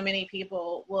that so many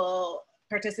people will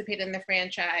participate in the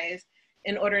franchise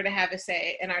in order to have a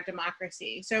say in our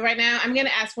democracy. So right now I'm going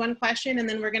to ask one question, and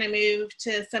then we're going to move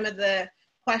to some of the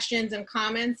questions and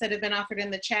comments that have been offered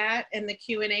in the chat and the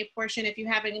Q&A portion. If you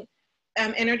haven't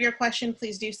entered your question,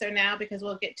 please do so now, because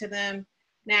we'll get to them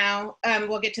now.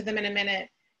 We'll get to them in a minute.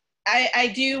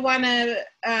 I do want to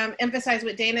emphasize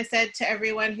what Dana said to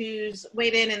everyone who's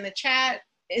weighed in the chat.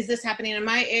 Is this happening in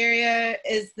my area?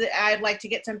 I'd like to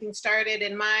get something started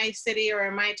in my city or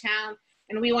in my town,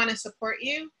 and we want to support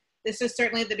you. This is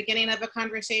certainly the beginning of a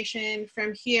conversation.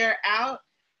 From here out,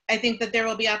 I think that there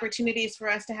will be opportunities for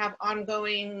us to have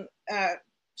ongoing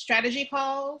strategy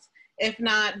calls, if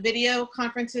not video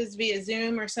conferences via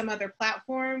Zoom or some other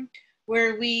platform,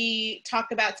 where we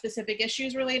talk about specific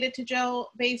issues related to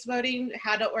jail-based voting,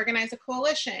 how to organize a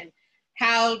coalition,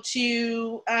 how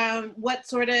to, what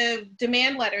sort of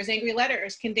demand letters, angry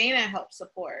letters can Dana help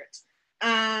support,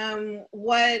 how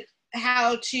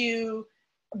to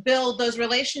build those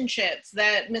relationships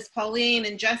that Ms. Pauline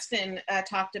and Justin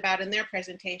talked about in their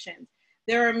presentations.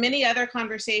 There are many other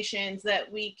conversations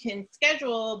that we can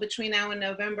schedule between now and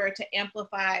November to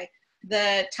amplify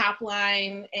the top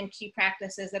line and key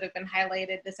practices that have been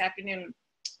highlighted this afternoon.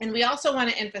 And we also want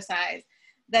to emphasize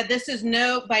that this is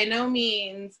by no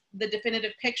means the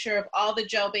definitive picture of all the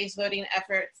jail-based voting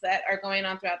efforts that are going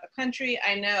on throughout the country.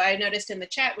 I noticed in the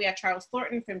chat we have Charles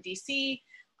Thornton from DC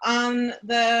on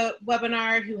the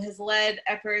webinar who has led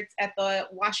efforts at the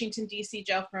Washington, D.C.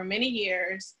 jail for many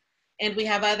years. And we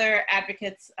have other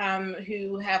advocates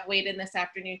who have weighed in this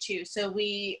afternoon too. So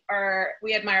we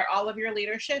admire all of your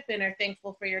leadership and are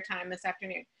thankful for your time this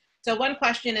afternoon. So one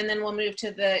question, and then we'll move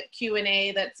to the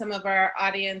Q&A that some of our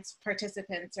audience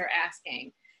participants are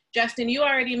asking. Justin, you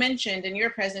already mentioned in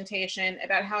your presentation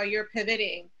about how you're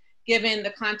pivoting given the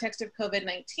context of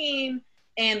COVID-19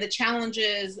 and the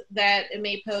challenges that it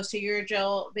may pose to your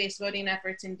jail-based voting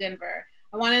efforts in Denver.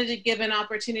 I wanted to give an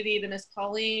opportunity to Ms.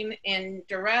 Pauline and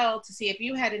Darrell to see if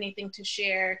you had anything to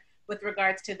share with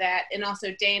regards to that, and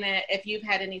also Dana, if you've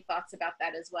had any thoughts about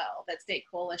that as well, that state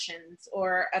coalitions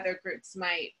or other groups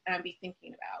might be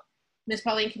thinking about. Ms.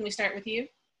 Pauline, can we start with you?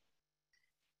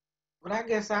 Well, I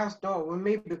guess I'll start with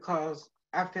me because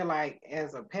I feel like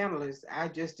as a panelist, I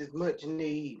just as much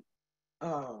need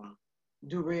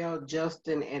Darrell,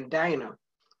 Justin, and Dana.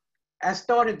 I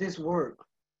started this work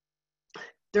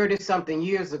 30-something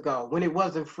years ago when it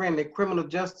wasn't friendly. Criminal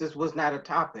justice was not a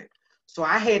topic. So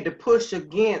I had to push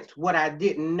against what I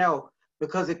didn't know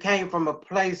because it came from a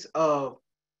place of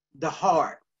the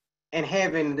heart and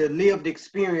having the lived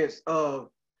experience of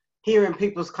hearing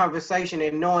people's conversation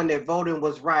and knowing that voting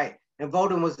was right and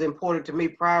voting was important to me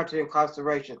prior to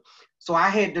incarceration. So I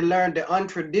had to learn the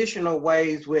untraditional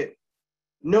ways with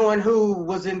knowing who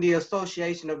was in the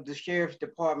association of the sheriff's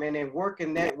department and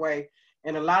working that way.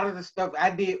 And a lot of the stuff I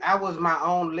did, I was my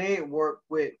own leg work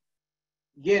with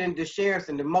getting the sheriffs.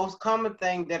 And the most common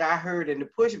thing that I heard in the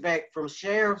pushback from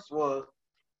sheriffs was,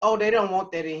 oh, they don't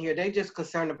want that in here. They just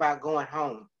concerned about going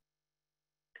home.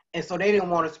 And so they didn't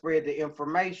want to spread the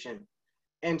information.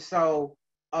 And so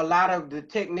a lot of the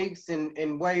techniques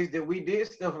and ways that we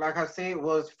did stuff, like I said,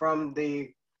 was from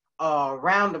the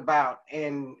roundabout.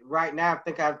 And right now, I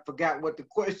think I forgot what the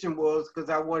question was because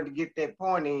I wanted to get that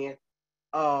point in.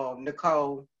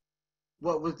 Nicole,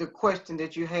 what was the question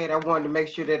that you had? I wanted to make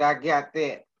sure that I got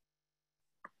that.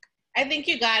 I think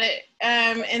you got it.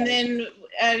 And then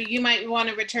you might want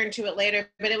to return to it later,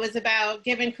 but it was about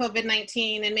given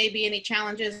COVID-19 and maybe any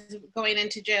challenges going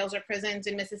into jails or prisons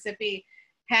in Mississippi,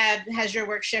 has your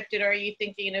work shifted, or are you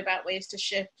thinking about ways to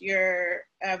shift your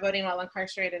voting while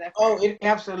incarcerated effort? Oh, it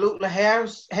absolutely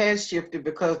has shifted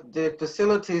because the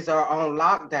facilities are on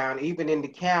lockdown, even in the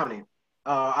county.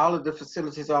 All of the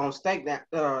facilities are on state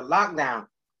lockdown.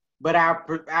 But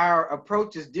our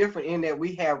approach is different in that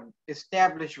we have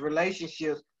established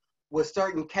relationships with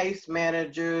certain case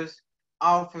managers,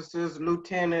 officers,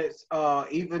 lieutenants,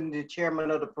 even the chairman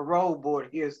of the parole board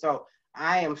here. So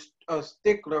I am a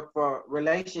stickler for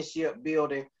relationship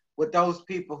building with those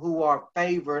people who are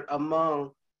favored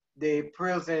among the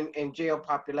prison and jail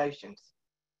populations.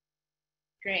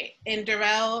 Great. And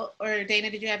Darrell or Dana,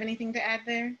 did you have anything to add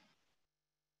there?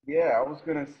 Yeah, I was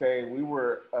gonna say we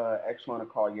were actually on a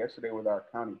call yesterday with our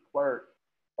county clerk,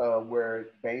 where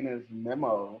Dana's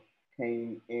memo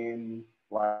came in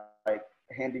like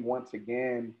handy once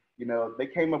again. You know, they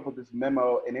came up with this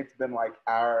memo, and it's been like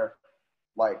our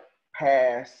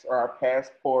pass or our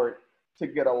passport to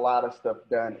get a lot of stuff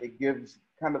done. It gives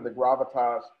kind of the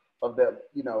gravitas of that,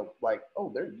 you know, like, oh,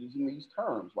 they're using these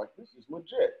terms, like this is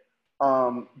legit.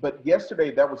 But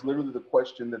yesterday, that was literally the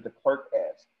question that the clerk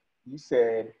asked. He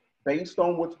said, based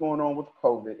on what's going on with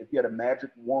COVID, if you had a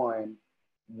magic wand,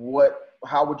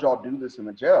 how would y'all do this in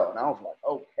the jail? And I was like,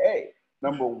 okay,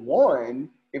 number one,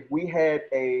 if we had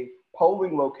a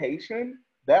polling location,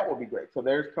 that would be great. So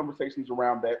there's conversations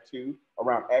around that too,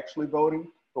 around actually voting.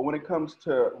 But when it comes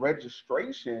to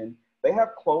registration, they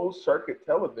have closed circuit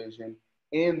television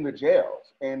in the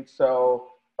jails. And so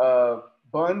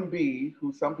Bun B,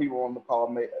 who some people on the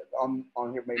call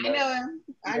on here may know. I know him.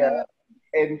 I know him.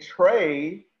 And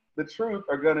Trey, the Truth,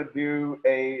 are going to do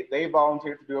they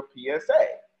volunteered to do a PSA.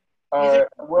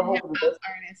 We're hoping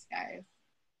artists, guys.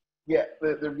 Yeah,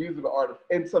 they're musical artists.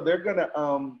 And so they're going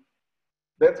to,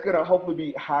 that's going to hopefully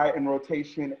be high in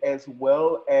rotation, as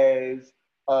well as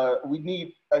we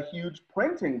need a huge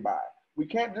printing buy. We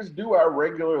can't just do our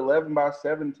regular 11 by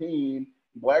 17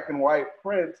 black and white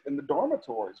prints in the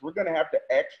dormitories. We're going to have to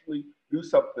actually do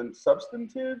something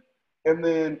substantive. And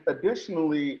then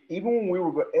additionally, even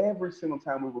when every single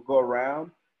time we would go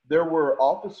around, there were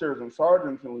officers and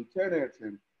sergeants and lieutenants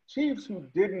and chiefs who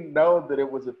didn't know that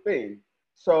it was a thing.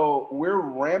 So we're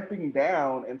ramping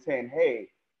down and saying, hey,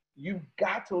 you've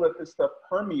got to let this stuff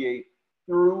permeate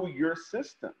through your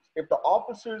systems. If the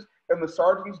officers and the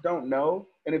sergeants don't know,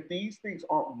 and if these things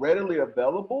aren't readily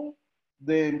available,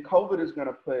 then COVID is going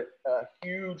to put a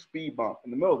huge speed bump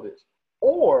in the middle of this.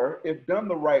 Or if done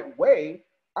the right way,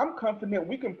 I'm confident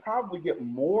we can probably get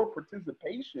more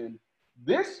participation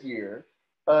this year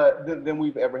than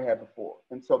we've ever had before.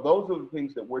 And so those are the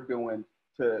things that we're doing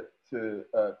to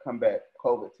combat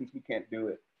COVID, since we can't do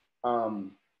it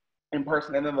in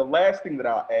person. And then the last thing that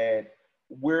I'll add,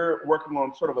 we're working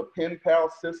on sort of a pen pal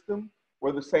system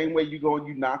where the same way you go and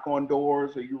you knock on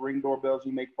doors or you ring doorbells,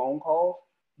 you make phone calls,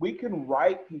 we can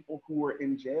write people who are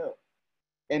in jail.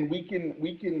 And we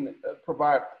can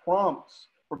provide prompts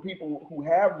for people who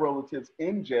have relatives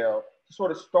in jail to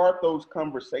sort of start those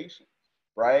conversations,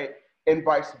 right? And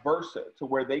vice versa, to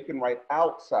where they can write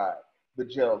outside the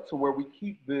jail, to where we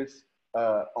keep this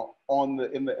in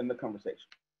the conversation.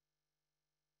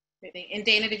 And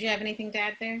Dana, did you have anything to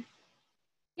add there?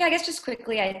 Yeah, I guess just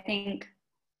quickly, I think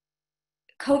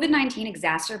COVID-19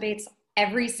 exacerbates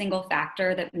every single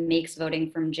factor that makes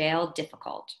voting from jail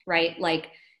difficult, right?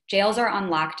 Like, jails are on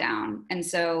lockdown. And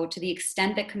so to the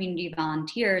extent that community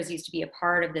volunteers used to be a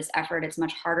part of this effort, it's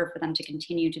much harder for them to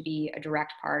continue to be a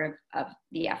direct part of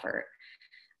the effort.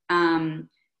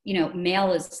 You know,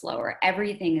 mail is slower,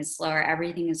 everything is slower,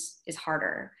 everything is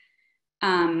harder.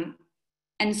 And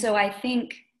so I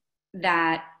think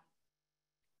that,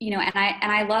 you know, and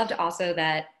I loved also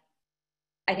that,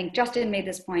 I think Justin made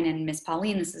this point, and Miss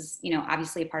Pauline, this is, you know,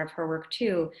 obviously a part of her work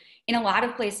too. In a lot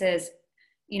of places,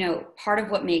 you know, part of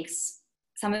what makes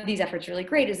some of these efforts really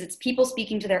great is it's people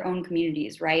speaking to their own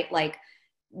communities, right? Like,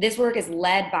 this work is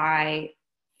led by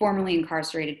formerly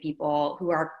incarcerated people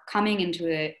who are coming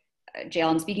into a jail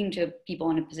and speaking to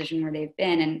people in a position where they've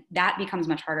been, and that becomes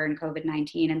much harder in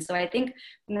COVID-19. And so I think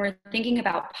when we're thinking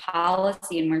about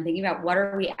policy and we're thinking about what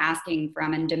are we asking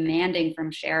from and demanding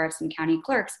from sheriffs and county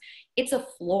clerks, it's a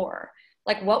floor.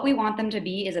 Like, what we want them to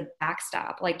be is a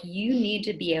backstop. Like, you need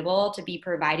to be able to be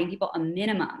providing people a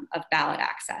minimum of ballot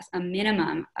access, a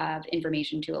minimum of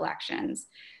information to elections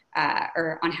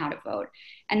or on how to vote.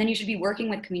 And then you should be working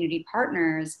with community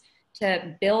partners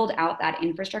to build out that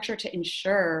infrastructure to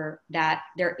ensure that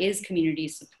there is community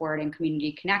support and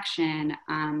community connection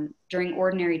during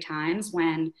ordinary times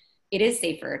when it is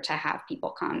safer to have people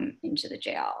come into the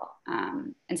jail.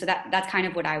 And so that's kind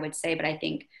of what I would say. But I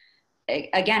think,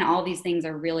 again, all these things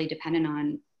are really dependent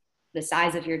on the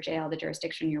size of your jail, the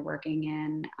jurisdiction you're working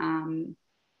in,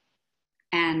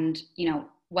 and, you know,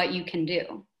 what you can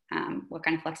do, what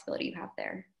kind of flexibility you have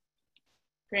there.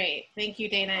 Great, thank you,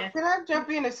 Dana. Can I jump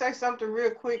in and say something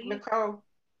real quick, Nicole?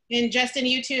 And Justin,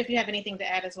 you too, if you have anything to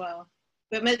add as well.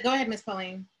 But go ahead, Ms.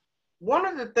 Pauline. One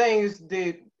of the things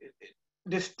the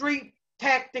street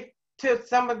tactic to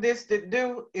some of this to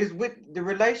do is with the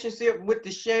relationship with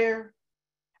the sheriff.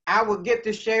 I would get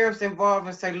the sheriffs involved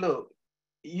and say, look,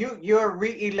 your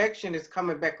re-election is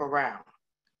coming back around.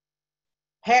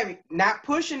 Not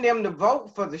pushing them to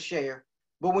vote for the sheriff,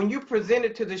 but when you present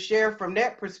it to the sheriff from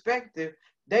that perspective,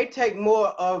 they take more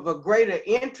of a greater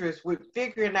interest with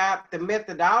figuring out the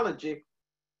methodology,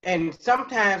 and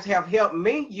sometimes have helped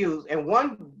me use. And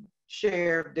one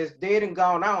sheriff that's dead and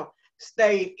gone on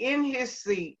stayed in his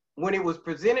seat when it was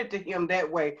presented to him that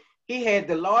way. He had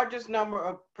the largest number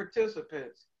of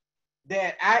participants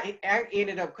that I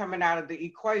ended up coming out of the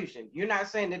equation. You're not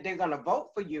saying that they're going to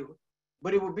vote for you,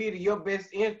 but it would be to your best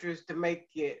interest to make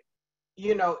it,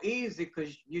 you know, easy,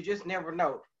 because you just never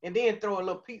know. And then throw a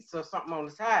little pizza or something on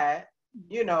the side,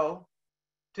 you know,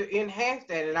 to enhance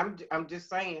that. And I'm just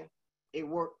saying, it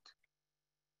worked.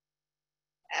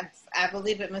 I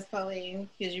believe it, Ms. Pauline,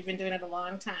 because you've been doing it a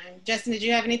long time. Justin, did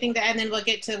you have anything to add? And then we'll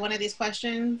get to one of these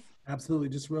questions. Absolutely.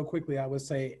 Just real quickly, I would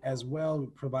say as well,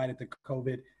 provided the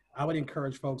COVID, I would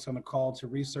encourage folks on the call to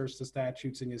research the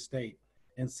statutes in your state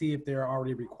and see if they're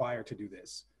already required to do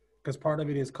this. Because part of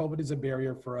it is COVID is a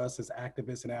barrier for us as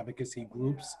activists and advocacy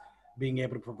groups being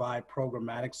able to provide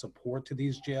programmatic support to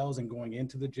these jails and going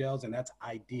into the jails, and that's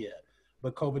idea.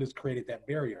 But COVID has created that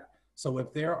barrier. So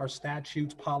if there are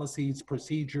statutes, policies,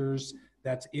 procedures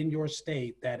that's in your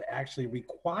state that actually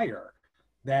require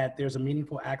that there's a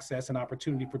meaningful access and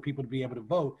opportunity for people to be able to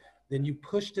vote, then you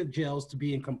push the jails to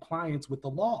be in compliance with the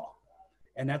law.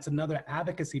 And that's another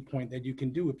advocacy point that you can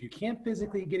do. If you can't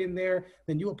physically get in there,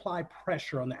 then you apply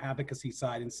pressure on the advocacy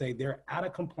side and say they're out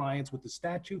of compliance with the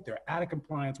statute, they're out of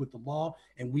compliance with the law,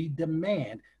 and we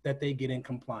demand that they get in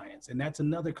compliance. And that's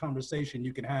another conversation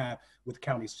you can have with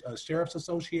county sheriff's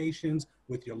associations,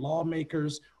 with your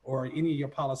lawmakers, or any of your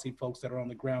policy folks that are on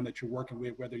the ground that you're working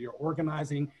with, whether you're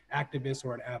organizing activists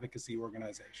or an advocacy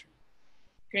organization.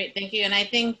 Great, thank you. And I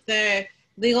think the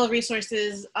legal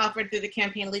resources offered through the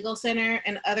Campaign Legal Center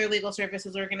and other legal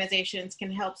services organizations can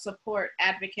help support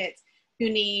advocates who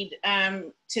need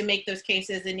to make those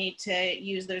cases and need to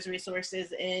use those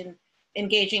resources in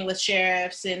engaging with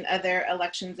sheriffs and other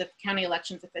elections, of county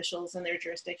elections officials in their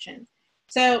jurisdictions.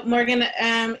 So Morgan,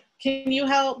 can you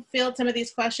help field some of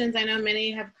these questions? I know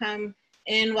many have come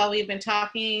in while we've been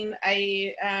talking.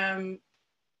 It's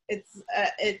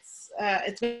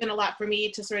been a lot for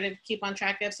me to sort of keep on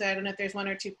track of, so I don't know if there's one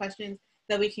or two questions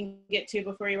that we can get to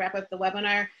before we wrap up the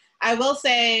webinar. I will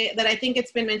say that I think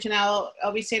it's been mentioned, I'll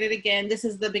restate it again, this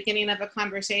is the beginning of a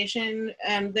conversation.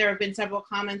 There have been several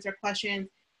comments or questions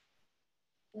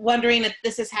wondering if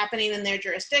this is happening in their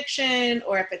jurisdiction,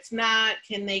 or if it's not,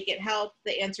 can they get help?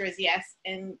 The answer is yes,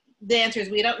 and the answer is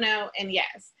we don't know, and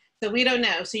yes. So we don't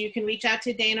know. So you can reach out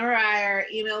to Dana or I. Our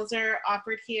emails are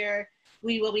offered here.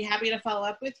 We will be happy to follow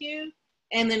up with you.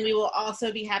 And then we will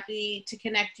also be happy to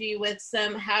connect you with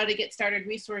some how to get started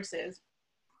resources.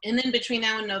 And then between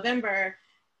now and November,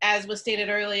 as was stated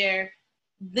earlier,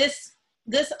 this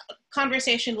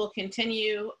conversation will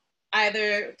continue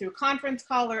either through conference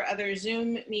call or other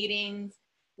Zoom meetings,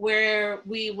 where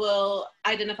we will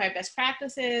identify best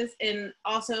practices and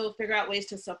also figure out ways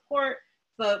to support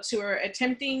folks who are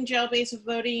attempting jail-based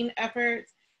voting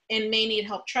efforts and may need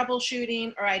help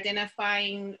troubleshooting or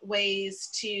identifying ways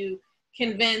to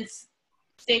convince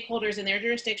stakeholders in their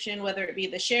jurisdiction, whether it be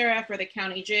the sheriff or the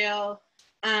county jail,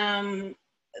 the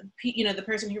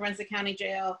person who runs the county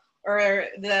jail, or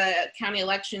the county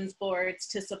elections boards,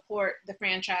 to support the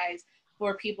franchise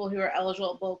for people who are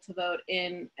eligible to vote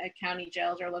in county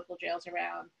jails or local jails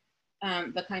around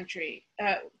the country.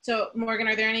 So Morgan,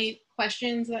 are there any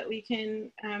questions that we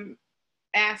can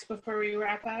ask before we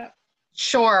wrap up?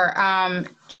 Sure.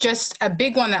 Just a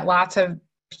big one that lots of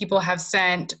people have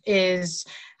sent is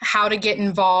how to get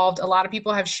involved. A lot of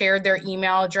people have shared their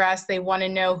email address. They want to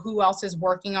know who else is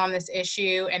working on this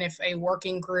issue and if a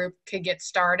working group could get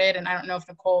started. And I don't know if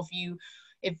Nicole,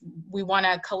 if we want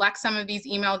to collect some of these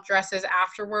email addresses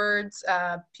afterwards,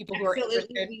 people who are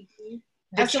interested,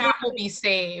 the chat will be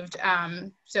saved.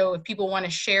 So if people want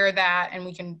to share that, and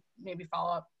we can maybe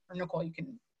follow up, or Nicole, you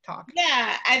can talk.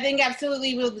 Yeah, I think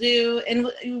absolutely we'll do.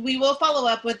 And we will follow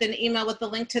up with an email with the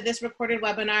link to this recorded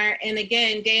webinar. And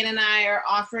again, Dan and I are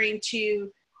offering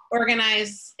to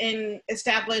organize and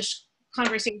establish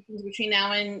conversations between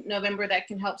now and November that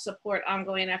can help support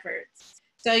ongoing efforts.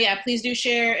 So yeah, please do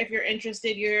share if you're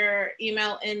interested your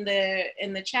email in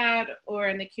the chat or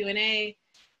in the Q&A.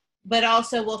 But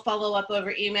also we'll follow up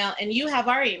over email, and you have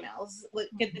our emails. Look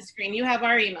at the screen, you have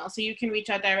our email. So you can reach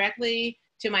out directly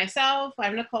to myself,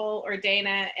 I'm Nicole, or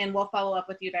Dana, and we'll follow up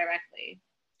with you directly.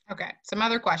 Okay, some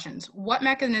other questions. What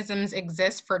mechanisms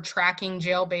exist for tracking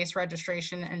jail-based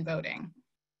registration and voting?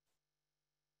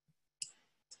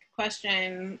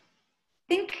 Question.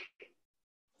 I think.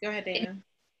 Go ahead, Dana.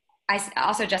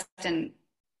 Justin.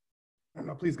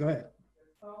 No, please go ahead.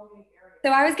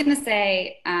 So I was going to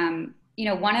say,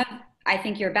 one of, I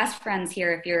think, your best friends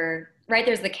here, if you're right,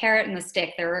 there's the carrot and the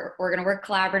stick. We're going to work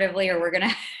collaboratively, or we're going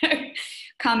to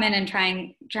come in and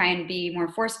try and be more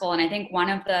forceful. And I think one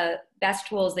of the best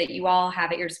tools that you all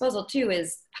have at your disposal too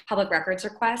is public records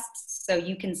requests. So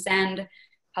you can send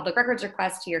public records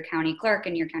requests to your county clerk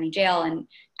and your county jail and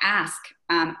ask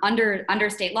under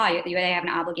state law, they have an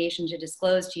obligation to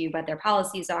disclose to you what their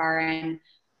policies are, and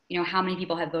how many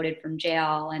people have voted from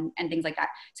jail and things like that.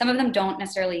 Some of them don't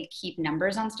necessarily keep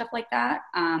numbers on stuff like that,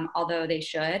 although they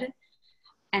should.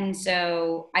 And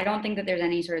so I don't think that there's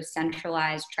any sort of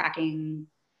centralized tracking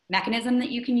mechanism that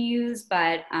you can use,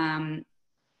 but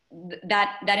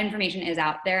that information is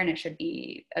out there and it should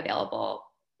be available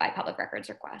by public records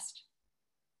request.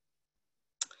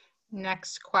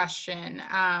 Next question.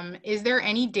 Is there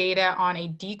any data on a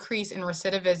decrease in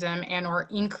recidivism and or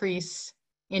increase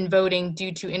in voting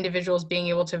due to individuals being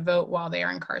able to vote while they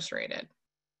are incarcerated?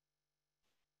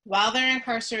 While they're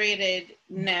incarcerated,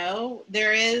 no.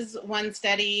 There is one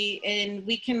study, and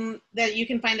that you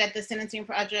can find at the Sentencing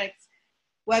Project's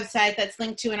website that's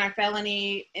linked to in our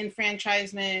felony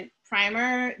enfranchisement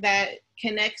primer that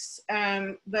connects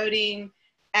voting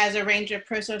as a range of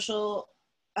pro-social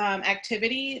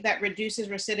activity that reduces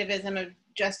recidivism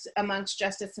amongst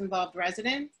justice-involved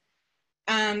residents.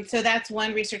 So that's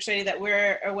one research study that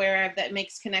we're aware of that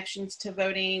makes connections to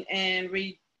voting and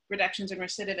reductions in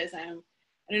recidivism.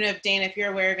 I don't know if Dana, if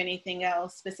you're aware of anything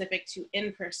else specific to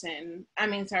to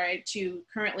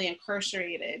currently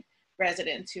incarcerated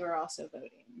residents who are also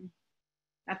voting.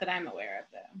 Not that I'm aware of,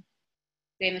 though.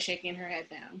 Dana's shaking her head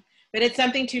down. But it's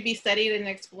something to be studied and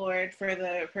explored for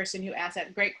the person who asked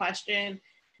that. Great question.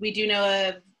 We do know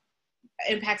of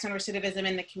impacts on recidivism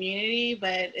in the community,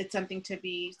 but it's something to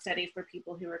be studied for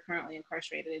people who are currently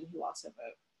incarcerated and who also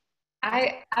vote.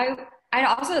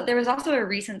 There was also a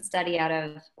recent study out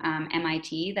of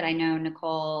MIT that I know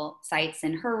Nicole cites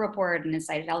in her report and is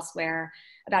cited elsewhere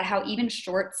about how even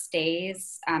short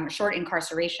stays, short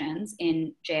incarcerations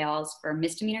in jails for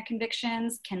misdemeanor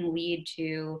convictions can lead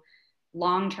to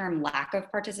long-term lack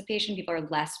of participation. People are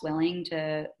less willing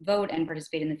to vote and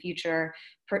participate in the future.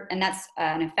 And that's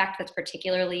an effect that's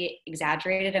particularly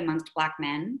exaggerated amongst Black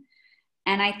men.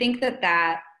 And I think that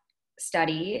that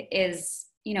study is,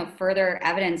 you know, further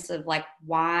evidence of like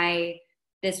why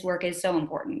this work is so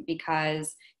important,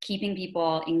 because keeping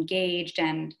people engaged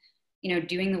and, you know,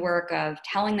 doing the work of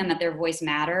telling them that their voice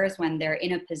matters when they're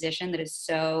in a position that is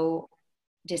so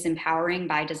disempowering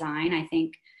by design, I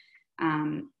think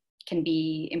can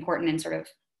be important in sort of,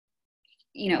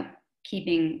 you know,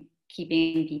 keeping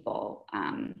people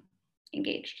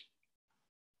engaged.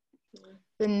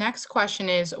 The next question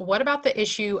is, what about the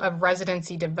issue of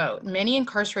residency to vote? Many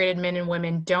incarcerated men and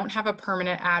women don't have a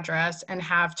permanent address and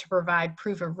have to provide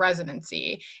proof of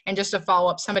residency. And just to follow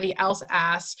up, somebody else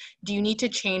asked, do you need to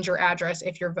change your address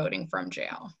if you're voting from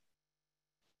jail?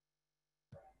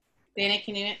 Dana,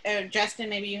 can you, Justin,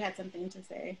 maybe you had something to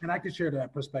say. And I could share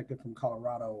that perspective from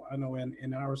Colorado. I know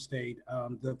in our state,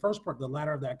 the first part, the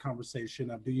latter of that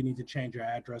conversation of do you need to change your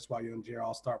address while you're in jail?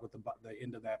 I'll start with the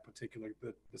end of that particular,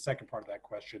 the second part of that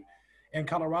question. In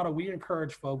Colorado, we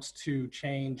encourage folks to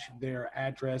change their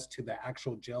address to the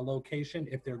actual jail location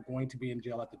if they're going to be in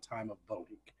jail at the time of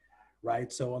voting,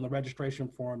 right? So on the registration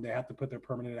form, they have to put their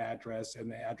permanent address and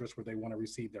the address where they want to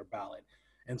receive their ballot.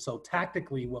 And so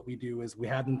tactically what we do is we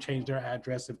have them change their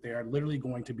address if they're literally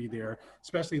going to be there,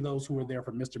 especially those who are there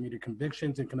for misdemeanor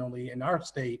convictions and can only, in our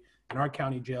state, in our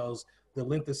county jails, the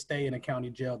length of stay in a county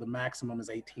jail, the maximum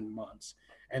is 18 months.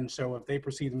 And so if they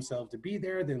perceive themselves to be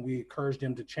there, then we encourage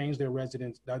them to change their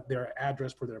residence, their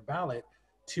address for their ballot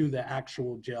to the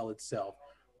actual jail itself.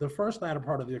 The first latter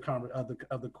part of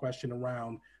the question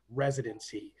around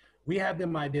residency, we have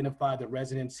them identify the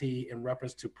residency in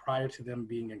reference to prior to them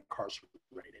being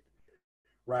incarcerated,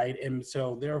 right? And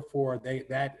so therefore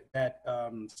that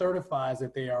certifies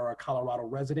that they are a Colorado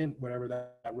resident, whatever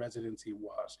that residency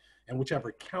was, and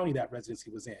whichever county that residency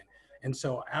was in. And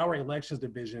so our elections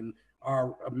division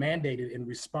are mandated and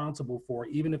responsible for,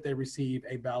 even if they receive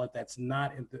a ballot that's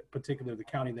not in the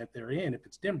county that they're in, if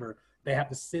it's Denver, they have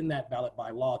to send that ballot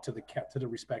by law to the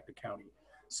respective county.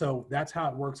 So that's how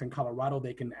it works in Colorado.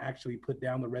 They can actually put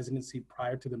down the residency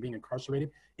prior to them being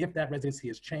incarcerated. If that residency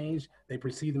has changed, they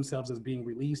perceive themselves as being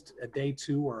released a day,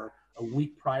 2, or a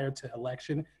week prior to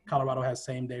election. Colorado has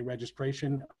same-day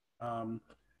registration.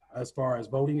 As far as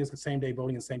voting is the same-day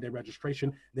voting and same-day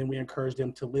registration, then we encourage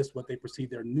them to list what they perceive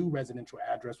their new residential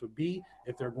address would be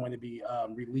if they're going to be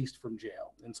released from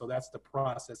jail. And so that's the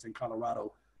process in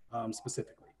Colorado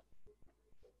specifically.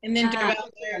 And then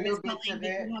Ms.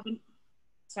 Pauline,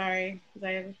 sorry, was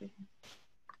I ever speaking?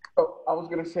 Oh, I was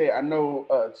gonna say, I know,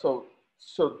 so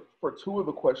for 2 of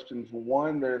the questions,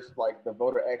 one, there's like the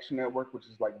Voter Action Network, which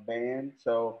is like VAN.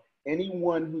 So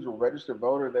anyone who's a registered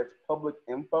voter, that's public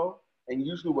info. And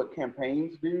usually what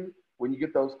campaigns do, when you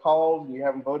get those calls and you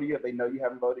haven't voted yet, they know you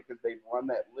haven't voted because they've run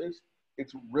that list.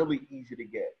 It's really easy to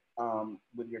get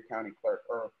with your county clerk,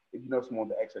 or if you know someone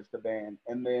to access the VAN.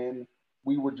 And then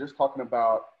we were just talking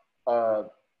about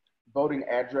voting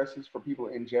addresses for people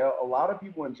in jail. A lot of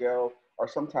people in jail are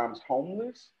sometimes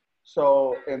homeless.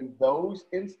 So in those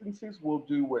instances, we'll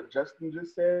do what Justin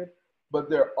just said, but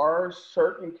there are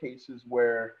certain cases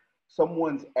where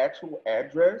someone's actual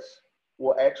address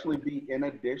will actually be in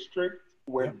a district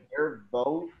where their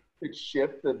vote could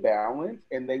shift the balance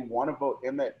and they want to vote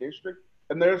in that district.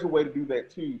 And there's a way to do that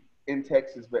too in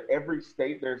Texas, but every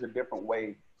state, there's a different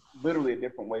way, literally a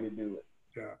different way to do it.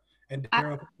 Yeah. And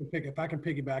Daryl, if I can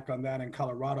piggyback on that, in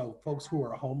Colorado, folks who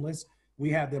are homeless, we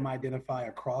have them identify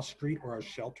a cross street or a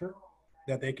shelter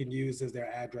that they can use as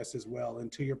their address as well. And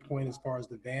to your point, as far as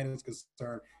the VAN is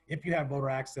concerned, if you have voter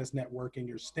access network in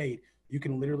your state, you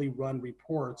can literally run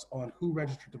reports on who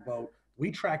registered to vote. We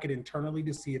track it internally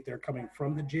to see if they're coming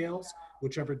from the jails,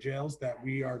 whichever jails that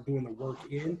we are doing the work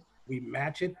in. We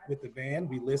match it with the VAN,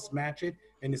 we list match it,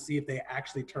 and to see if they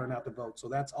actually turn out to vote. So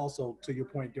that's also, to your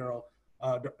point, Darrell,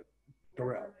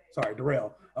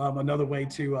 Darrell, another way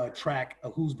to track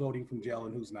who's voting from jail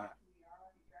and who's not.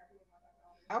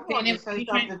 I want to say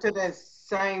something to that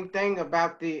same thing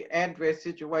about the address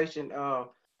situation.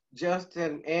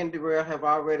 Justin and Darrell have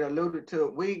already alluded to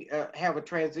it. We have a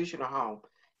transitional home,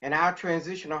 and our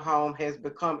transitional home has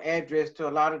become address to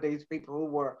a lot of these people who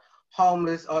were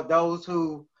homeless or those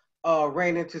who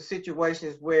ran into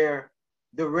situations where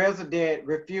the resident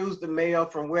refused the mail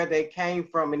from where they came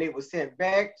from and it was sent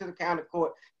back to the county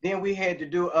court, then we had to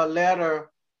do a letter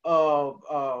of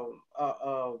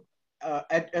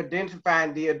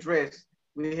identifying the address.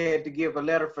 We had to give a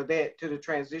letter for that to the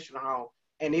transitional home,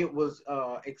 and it was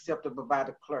acceptable by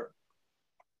the clerk.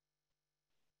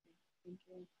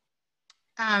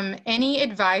 Any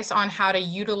advice on how to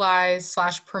utilize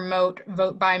 / promote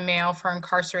vote by mail for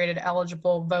incarcerated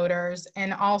eligible voters?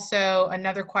 And also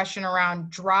another question around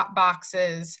drop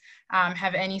boxes.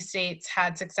 Have any states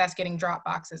had success getting drop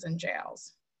boxes in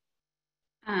jails?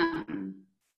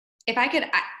 If I could,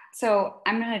 so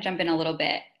I'm going to jump in a little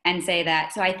bit and say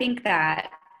that, so I think that,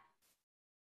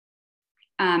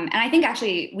 and I think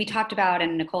actually we talked about,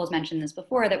 and Nicole's mentioned this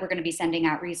before, that we're going to be sending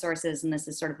out resources, and this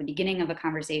is sort of the beginning of a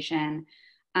conversation.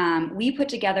 We put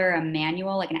together a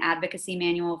manual, like an advocacy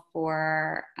manual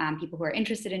for people who are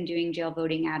interested in doing jail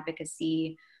voting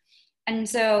advocacy. And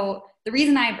so the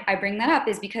reason I bring that up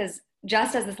is because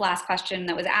just as this last question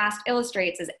that was asked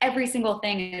illustrates, is every single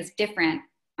thing is different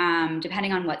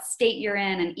depending on what state you're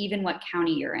in and even what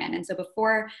county you're in. And so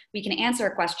before we can answer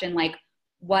a question like,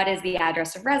 what is the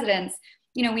address of residence,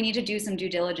 you know, we need to do some due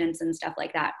diligence and stuff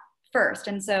like that first.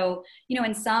 And so, you know,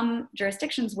 in some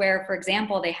jurisdictions where, for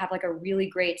example, they have like a really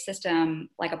great system,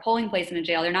 like a polling place in a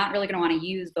jail, they're not really going to want to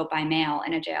use vote by mail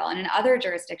in a jail. And in other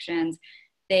jurisdictions,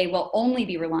 they will only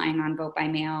be relying on vote by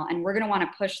mail. And we're going to want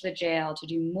to push the jail to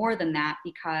do more than that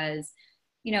because,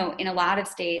 you know, in a lot of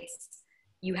states,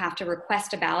 you have to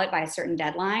request a ballot by a certain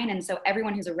deadline. And so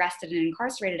everyone who's arrested and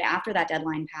incarcerated after that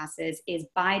deadline passes is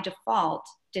by default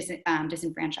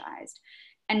disenfranchised.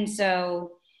 And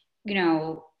so, you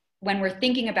know, when we're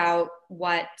thinking about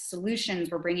what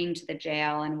solutions we're bringing to the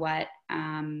jail and what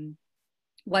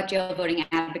jail voting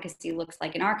advocacy looks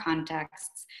like in our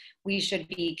contexts, we should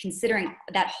be considering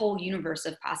that whole universe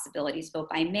of possibilities, vote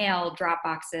by mail, drop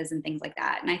boxes, and things like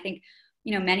that. And I think,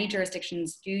 you know, many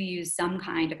jurisdictions do use some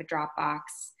kind of a drop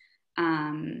box.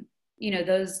 You know,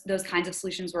 those kinds of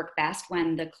solutions work best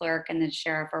when the clerk and the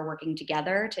sheriff are working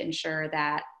together to ensure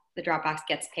that the drop box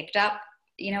gets picked up,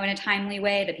 you know, in a timely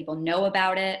way, that people know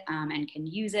about it and can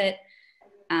use it.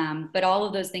 But all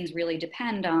of those things really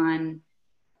depend on,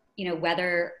 you know,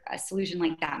 whether a solution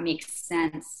like that makes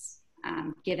sense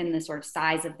given the sort of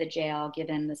size of the jail,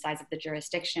 given the size of the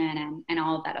jurisdiction and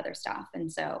all of that other stuff.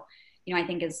 And so, you know, I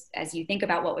think as you think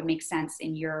about what would make sense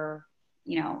in your,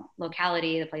 you know,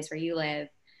 locality, the place where you live,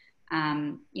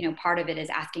 you know, part of it is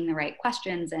asking the right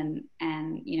questions and,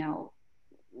 you know,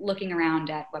 looking around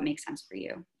at what makes sense for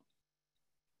you.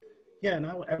 Yeah,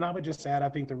 and I would just add, I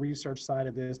think the research side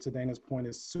of this, to Dana's point,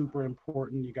 is super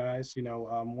important, you guys. You know,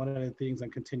 one of the things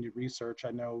in continued research, I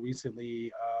know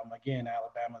recently, again,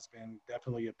 Alabama's been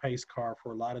definitely a pace car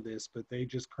for a lot of this, but they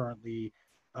just currently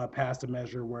passed a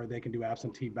measure where they can do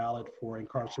absentee ballot for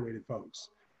incarcerated folks,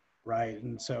 right?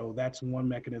 And so that's one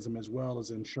mechanism, as well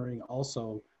as ensuring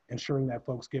that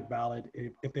folks get ballot.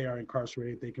 If they are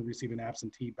incarcerated, they can receive an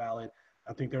absentee ballot.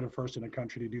 I think they're the first in the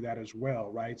country to do that as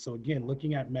well, right? So again,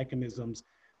 looking at mechanisms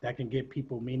that can get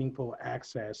people meaningful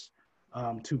access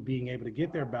to being able to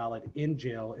get their ballot in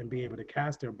jail and be able to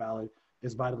cast their ballot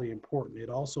is vitally important. It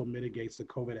also mitigates the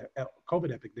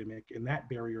COVID epidemic and that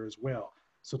barrier as well.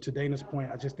 So to Dana's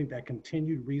point, I just think that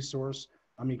continued research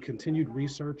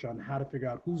on how to figure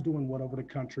out who's doing what over the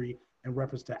country in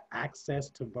reference to access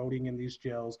to voting in these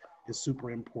jails is super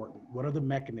important. What are the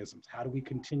mechanisms? How do we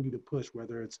continue to push,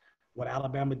 whether it's what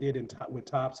Alabama did with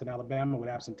TOPS in Alabama with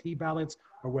absentee ballots,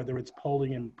 or whether it's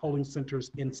polling in polling centers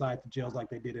inside the jails like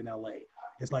they did in LA.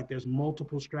 It's like there's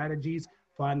multiple strategies.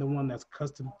 Find the one that's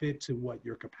custom fit to what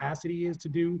your capacity is to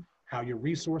do, how you're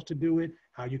resourced to do it,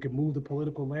 how you can move the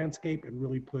political landscape and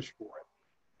really push for it.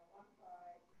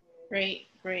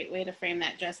 Great way to frame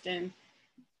that, Justin.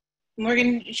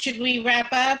 Morgan, should we wrap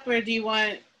up, or do you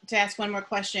want to ask one more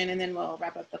question and then we'll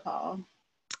wrap up the call?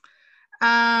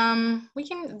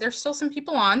 There's still some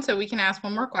people on, so we can ask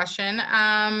one more question.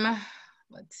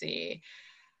 Let's see.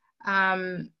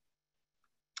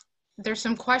 There's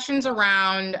some questions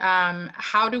around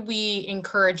how do we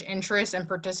encourage interest and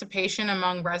participation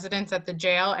among residents at the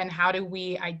jail, and how do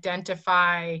we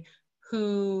identify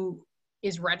who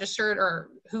is registered or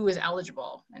who is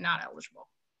eligible and not eligible?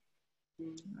 I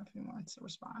don't know if he wants to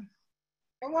respond.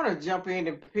 I want to jump in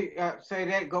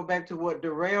and go back to what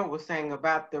Darrell was saying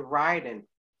about the writing,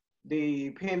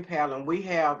 the pen pal, and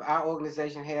our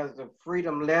organization has the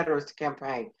Freedom Letters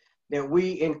campaign that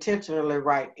we intentionally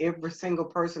write every single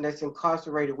person that's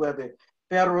incarcerated, whether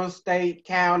federal, state,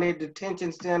 county,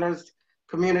 detention centers,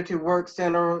 community work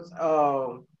centers,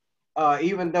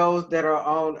 even those that are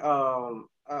on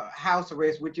house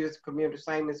arrest, which is community,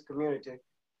 same as community,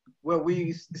 where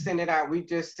we send it out. We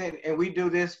just send, and we do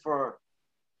this for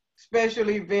special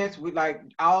events. We like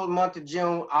all month of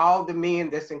June, all the men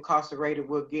that's incarcerated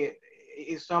will get,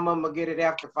 some of them will get it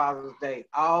after Father's Day.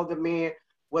 All the men,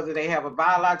 whether they have a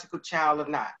biological child or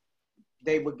not,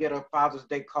 they will get a Father's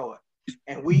Day card.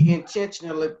 And we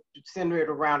intentionally send it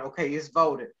around, okay, it's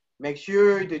voted. Make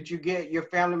sure that you get your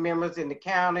family members in the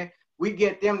county. We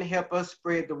get them to help us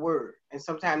spread the word. And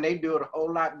sometimes they do it a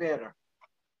whole lot better.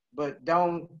 But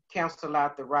don't cancel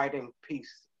out the writing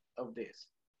piece of this.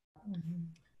 Mm-hmm.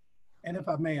 And if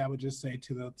I may, I would just say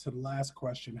to the last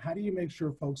question, how do you make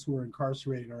sure folks who are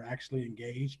incarcerated are actually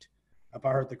engaged? If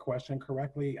I heard the question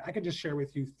correctly, I could just share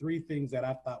with you 3 things that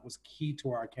I thought was key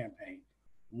to our campaign.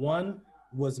 One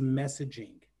was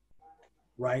messaging,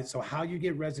 right? So how you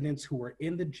get residents who are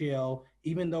in the jail,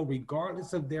 even though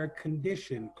regardless of their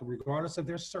condition, regardless of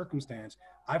their circumstance,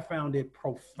 I found it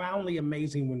profoundly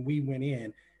amazing when we went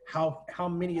in, how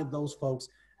many of those folks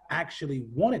actually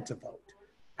wanted to vote,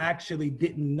 actually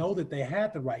didn't know that they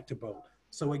had the right to vote.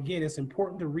 So again, it's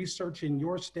important to research in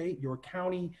your state, your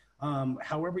county,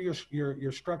 however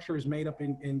your structure is made up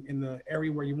in the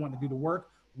area where you want to do the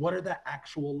work. What are the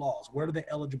actual laws? What are the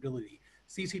eligibility?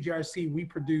 CCGRC, we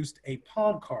produced a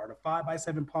palm card, a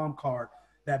 5x7 palm card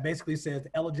that basically says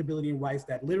eligibility and rights,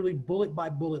 that literally bullet by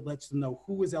bullet lets them know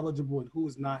who is eligible and who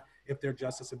is not if there's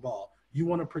justice involved. You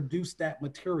want to produce that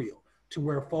material to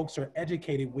where folks are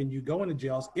educated when you go into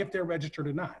jails, if they're registered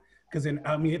or not. Because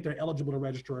if they're eligible to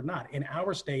register or not. In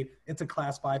our state, it's a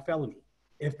class 5 felony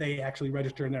if they actually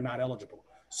register and they're not eligible.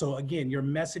 So again, your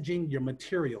messaging, your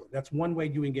material, that's one way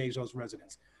you engage those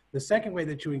residents. The second way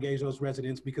that you engage those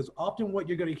residents, because often what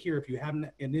you're going to hear if you haven't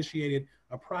initiated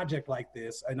a project like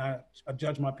this, and I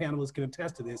judge my panelists can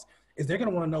attest to this, is they're going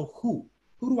to want to know who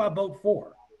do I vote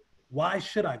for? Why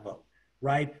should I vote?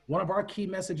 Right? One of our key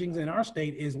messagings in our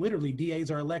state is literally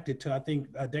DAs are elected to, I think,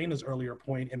 Dana's earlier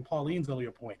point and Pauline's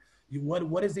earlier point.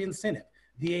 What is the incentive?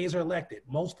 DAs are elected.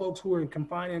 Most folks who are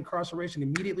confined and incarceration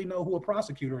immediately know who a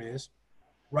prosecutor is,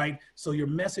 right? So your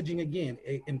messaging, again,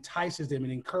 it entices them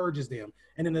and encourages them.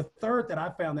 And then the third that I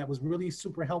found that was really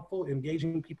super helpful,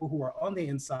 engaging people who are on the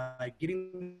inside,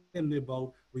 getting them to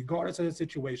vote, regardless of the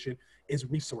situation, is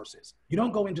resources. You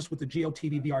don't go in just with the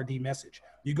GOTV VRD message.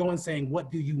 You go in saying,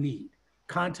 what do you need?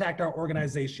 Contact our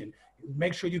organization.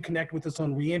 Make sure you connect with us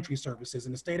on reentry services.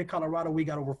 In the state of Colorado, we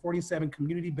got over 47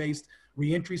 community-based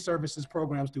reentry services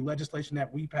programs through legislation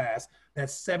that we passed, that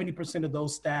 70% of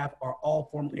those staff are all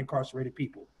formerly incarcerated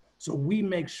people. So we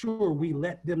make sure we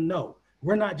let them know,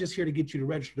 we're not just here to get you to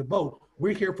register to vote,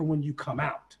 we're here for when you come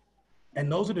out.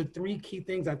 And those are the 3 key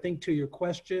things, I think, to your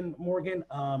question, Morgan,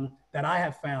 that I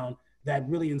have found that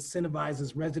really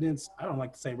incentivizes residents. I don't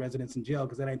like to say residents in jail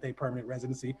because that ain't their permanent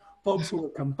residency. Folks who are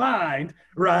confined,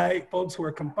 right? Folks who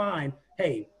are confined,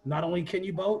 hey, not only can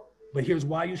you vote, but here's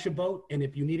why you should vote. And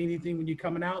if you need anything when you're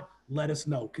coming out, let us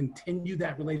know. Continue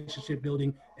that relationship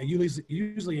building, and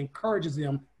usually encourages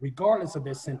them, regardless of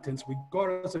their sentence,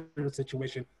 regardless of their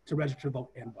situation, to register, vote,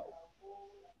 and vote.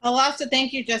 I'll also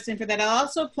thank you, Justin, for that. I'll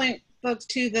also point folks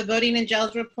to the Voting in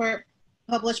Jails report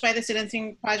published by the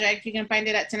Sentencing Project. You can find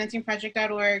it at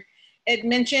sentencingproject.org. It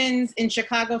mentions in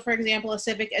Chicago, for example, a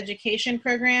civic education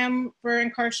program for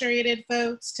incarcerated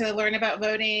folks to learn about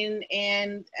voting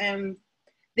and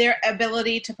their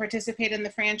ability to participate in the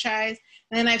franchise.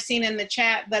 And then I've seen in the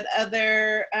chat that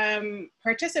other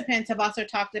participants have also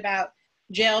talked about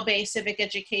jail-based civic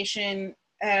education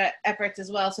efforts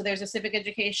as well. So there's a civic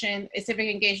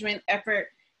engagement effort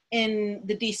in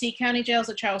the DC County jails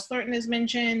that Charles Thornton has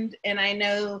mentioned. And I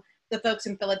know the folks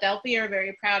in Philadelphia are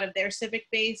very proud of their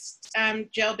civic-based,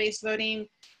 jail-based voting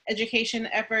education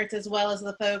efforts, as well as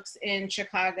the folks in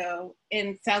Chicago. And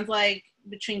it sounds like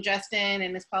between Justin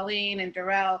and Ms. Pauline and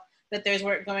Darrell, that there's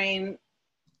work going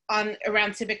on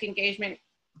around civic engagement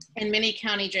in many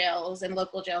county jails and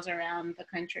local jails around the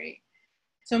country.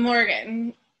 So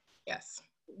Morgan. Yes.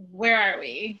 Where are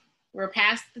we? We're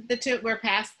past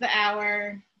the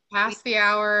hour. Past the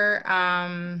hour.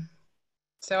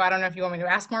 So I don't know if you want me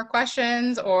to ask more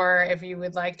questions or if you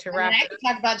would like to wrap. I could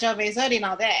talk about jail-based voting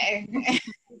all day.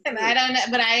 And I don't know,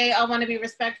 but I want to be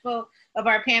respectful of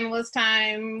our panelists'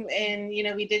 time. And, you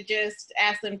know, we did just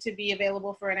ask them to be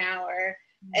available for an hour.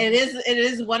 It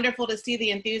is wonderful to see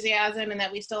the enthusiasm and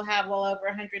that we still have well over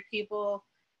 100 people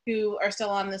who are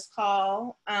still on this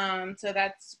call. So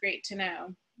that's great to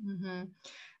know.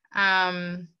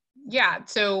 Mm-hmm. Yeah,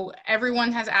 so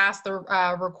everyone has asked. The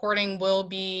recording will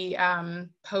be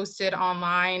posted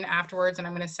online afterwards, and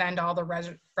I'm going to send all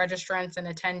the registrants and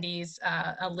attendees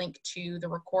a link to the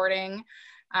recording.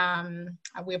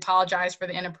 We apologize for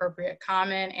the inappropriate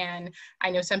comment, and I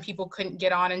know some people couldn't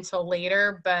get on until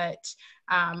later, but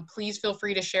please feel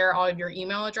free to share all of your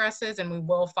email addresses and we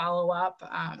will follow up.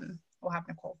 We'll have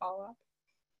Nicole follow up.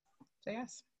 So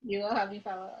yes. You will have me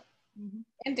follow up.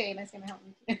 And Dana's gonna help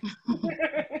me too.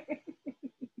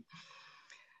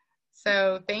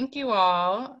 So thank you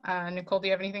all. Nicole, do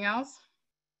you have anything else?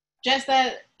 Just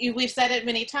that we've said it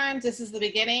many times, this is the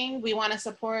beginning. We want to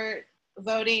support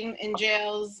voting in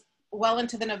jails well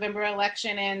into the November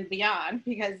election and beyond,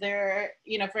 because they're,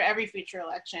 for every future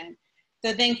election.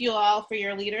 So thank you all for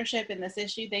your leadership in this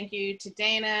issue. Thank you to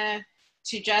Dana,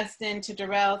 to Justin, to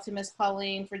Darrell, to Ms.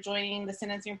 Pauline for joining the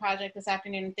Sentencing Project this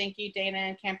afternoon. And thank you, Dana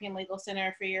and Campaign Legal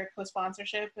Center, for your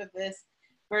co-sponsorship of this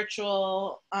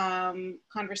virtual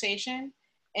conversation.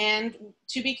 And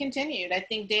to be continued. I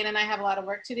think Dana and I have a lot of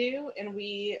work to do, and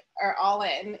we are all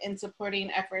in supporting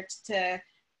efforts to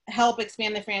help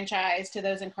expand the franchise to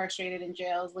those incarcerated in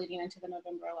jails leading into the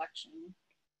November election.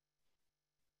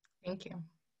 Thank you.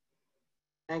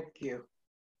 Thank you.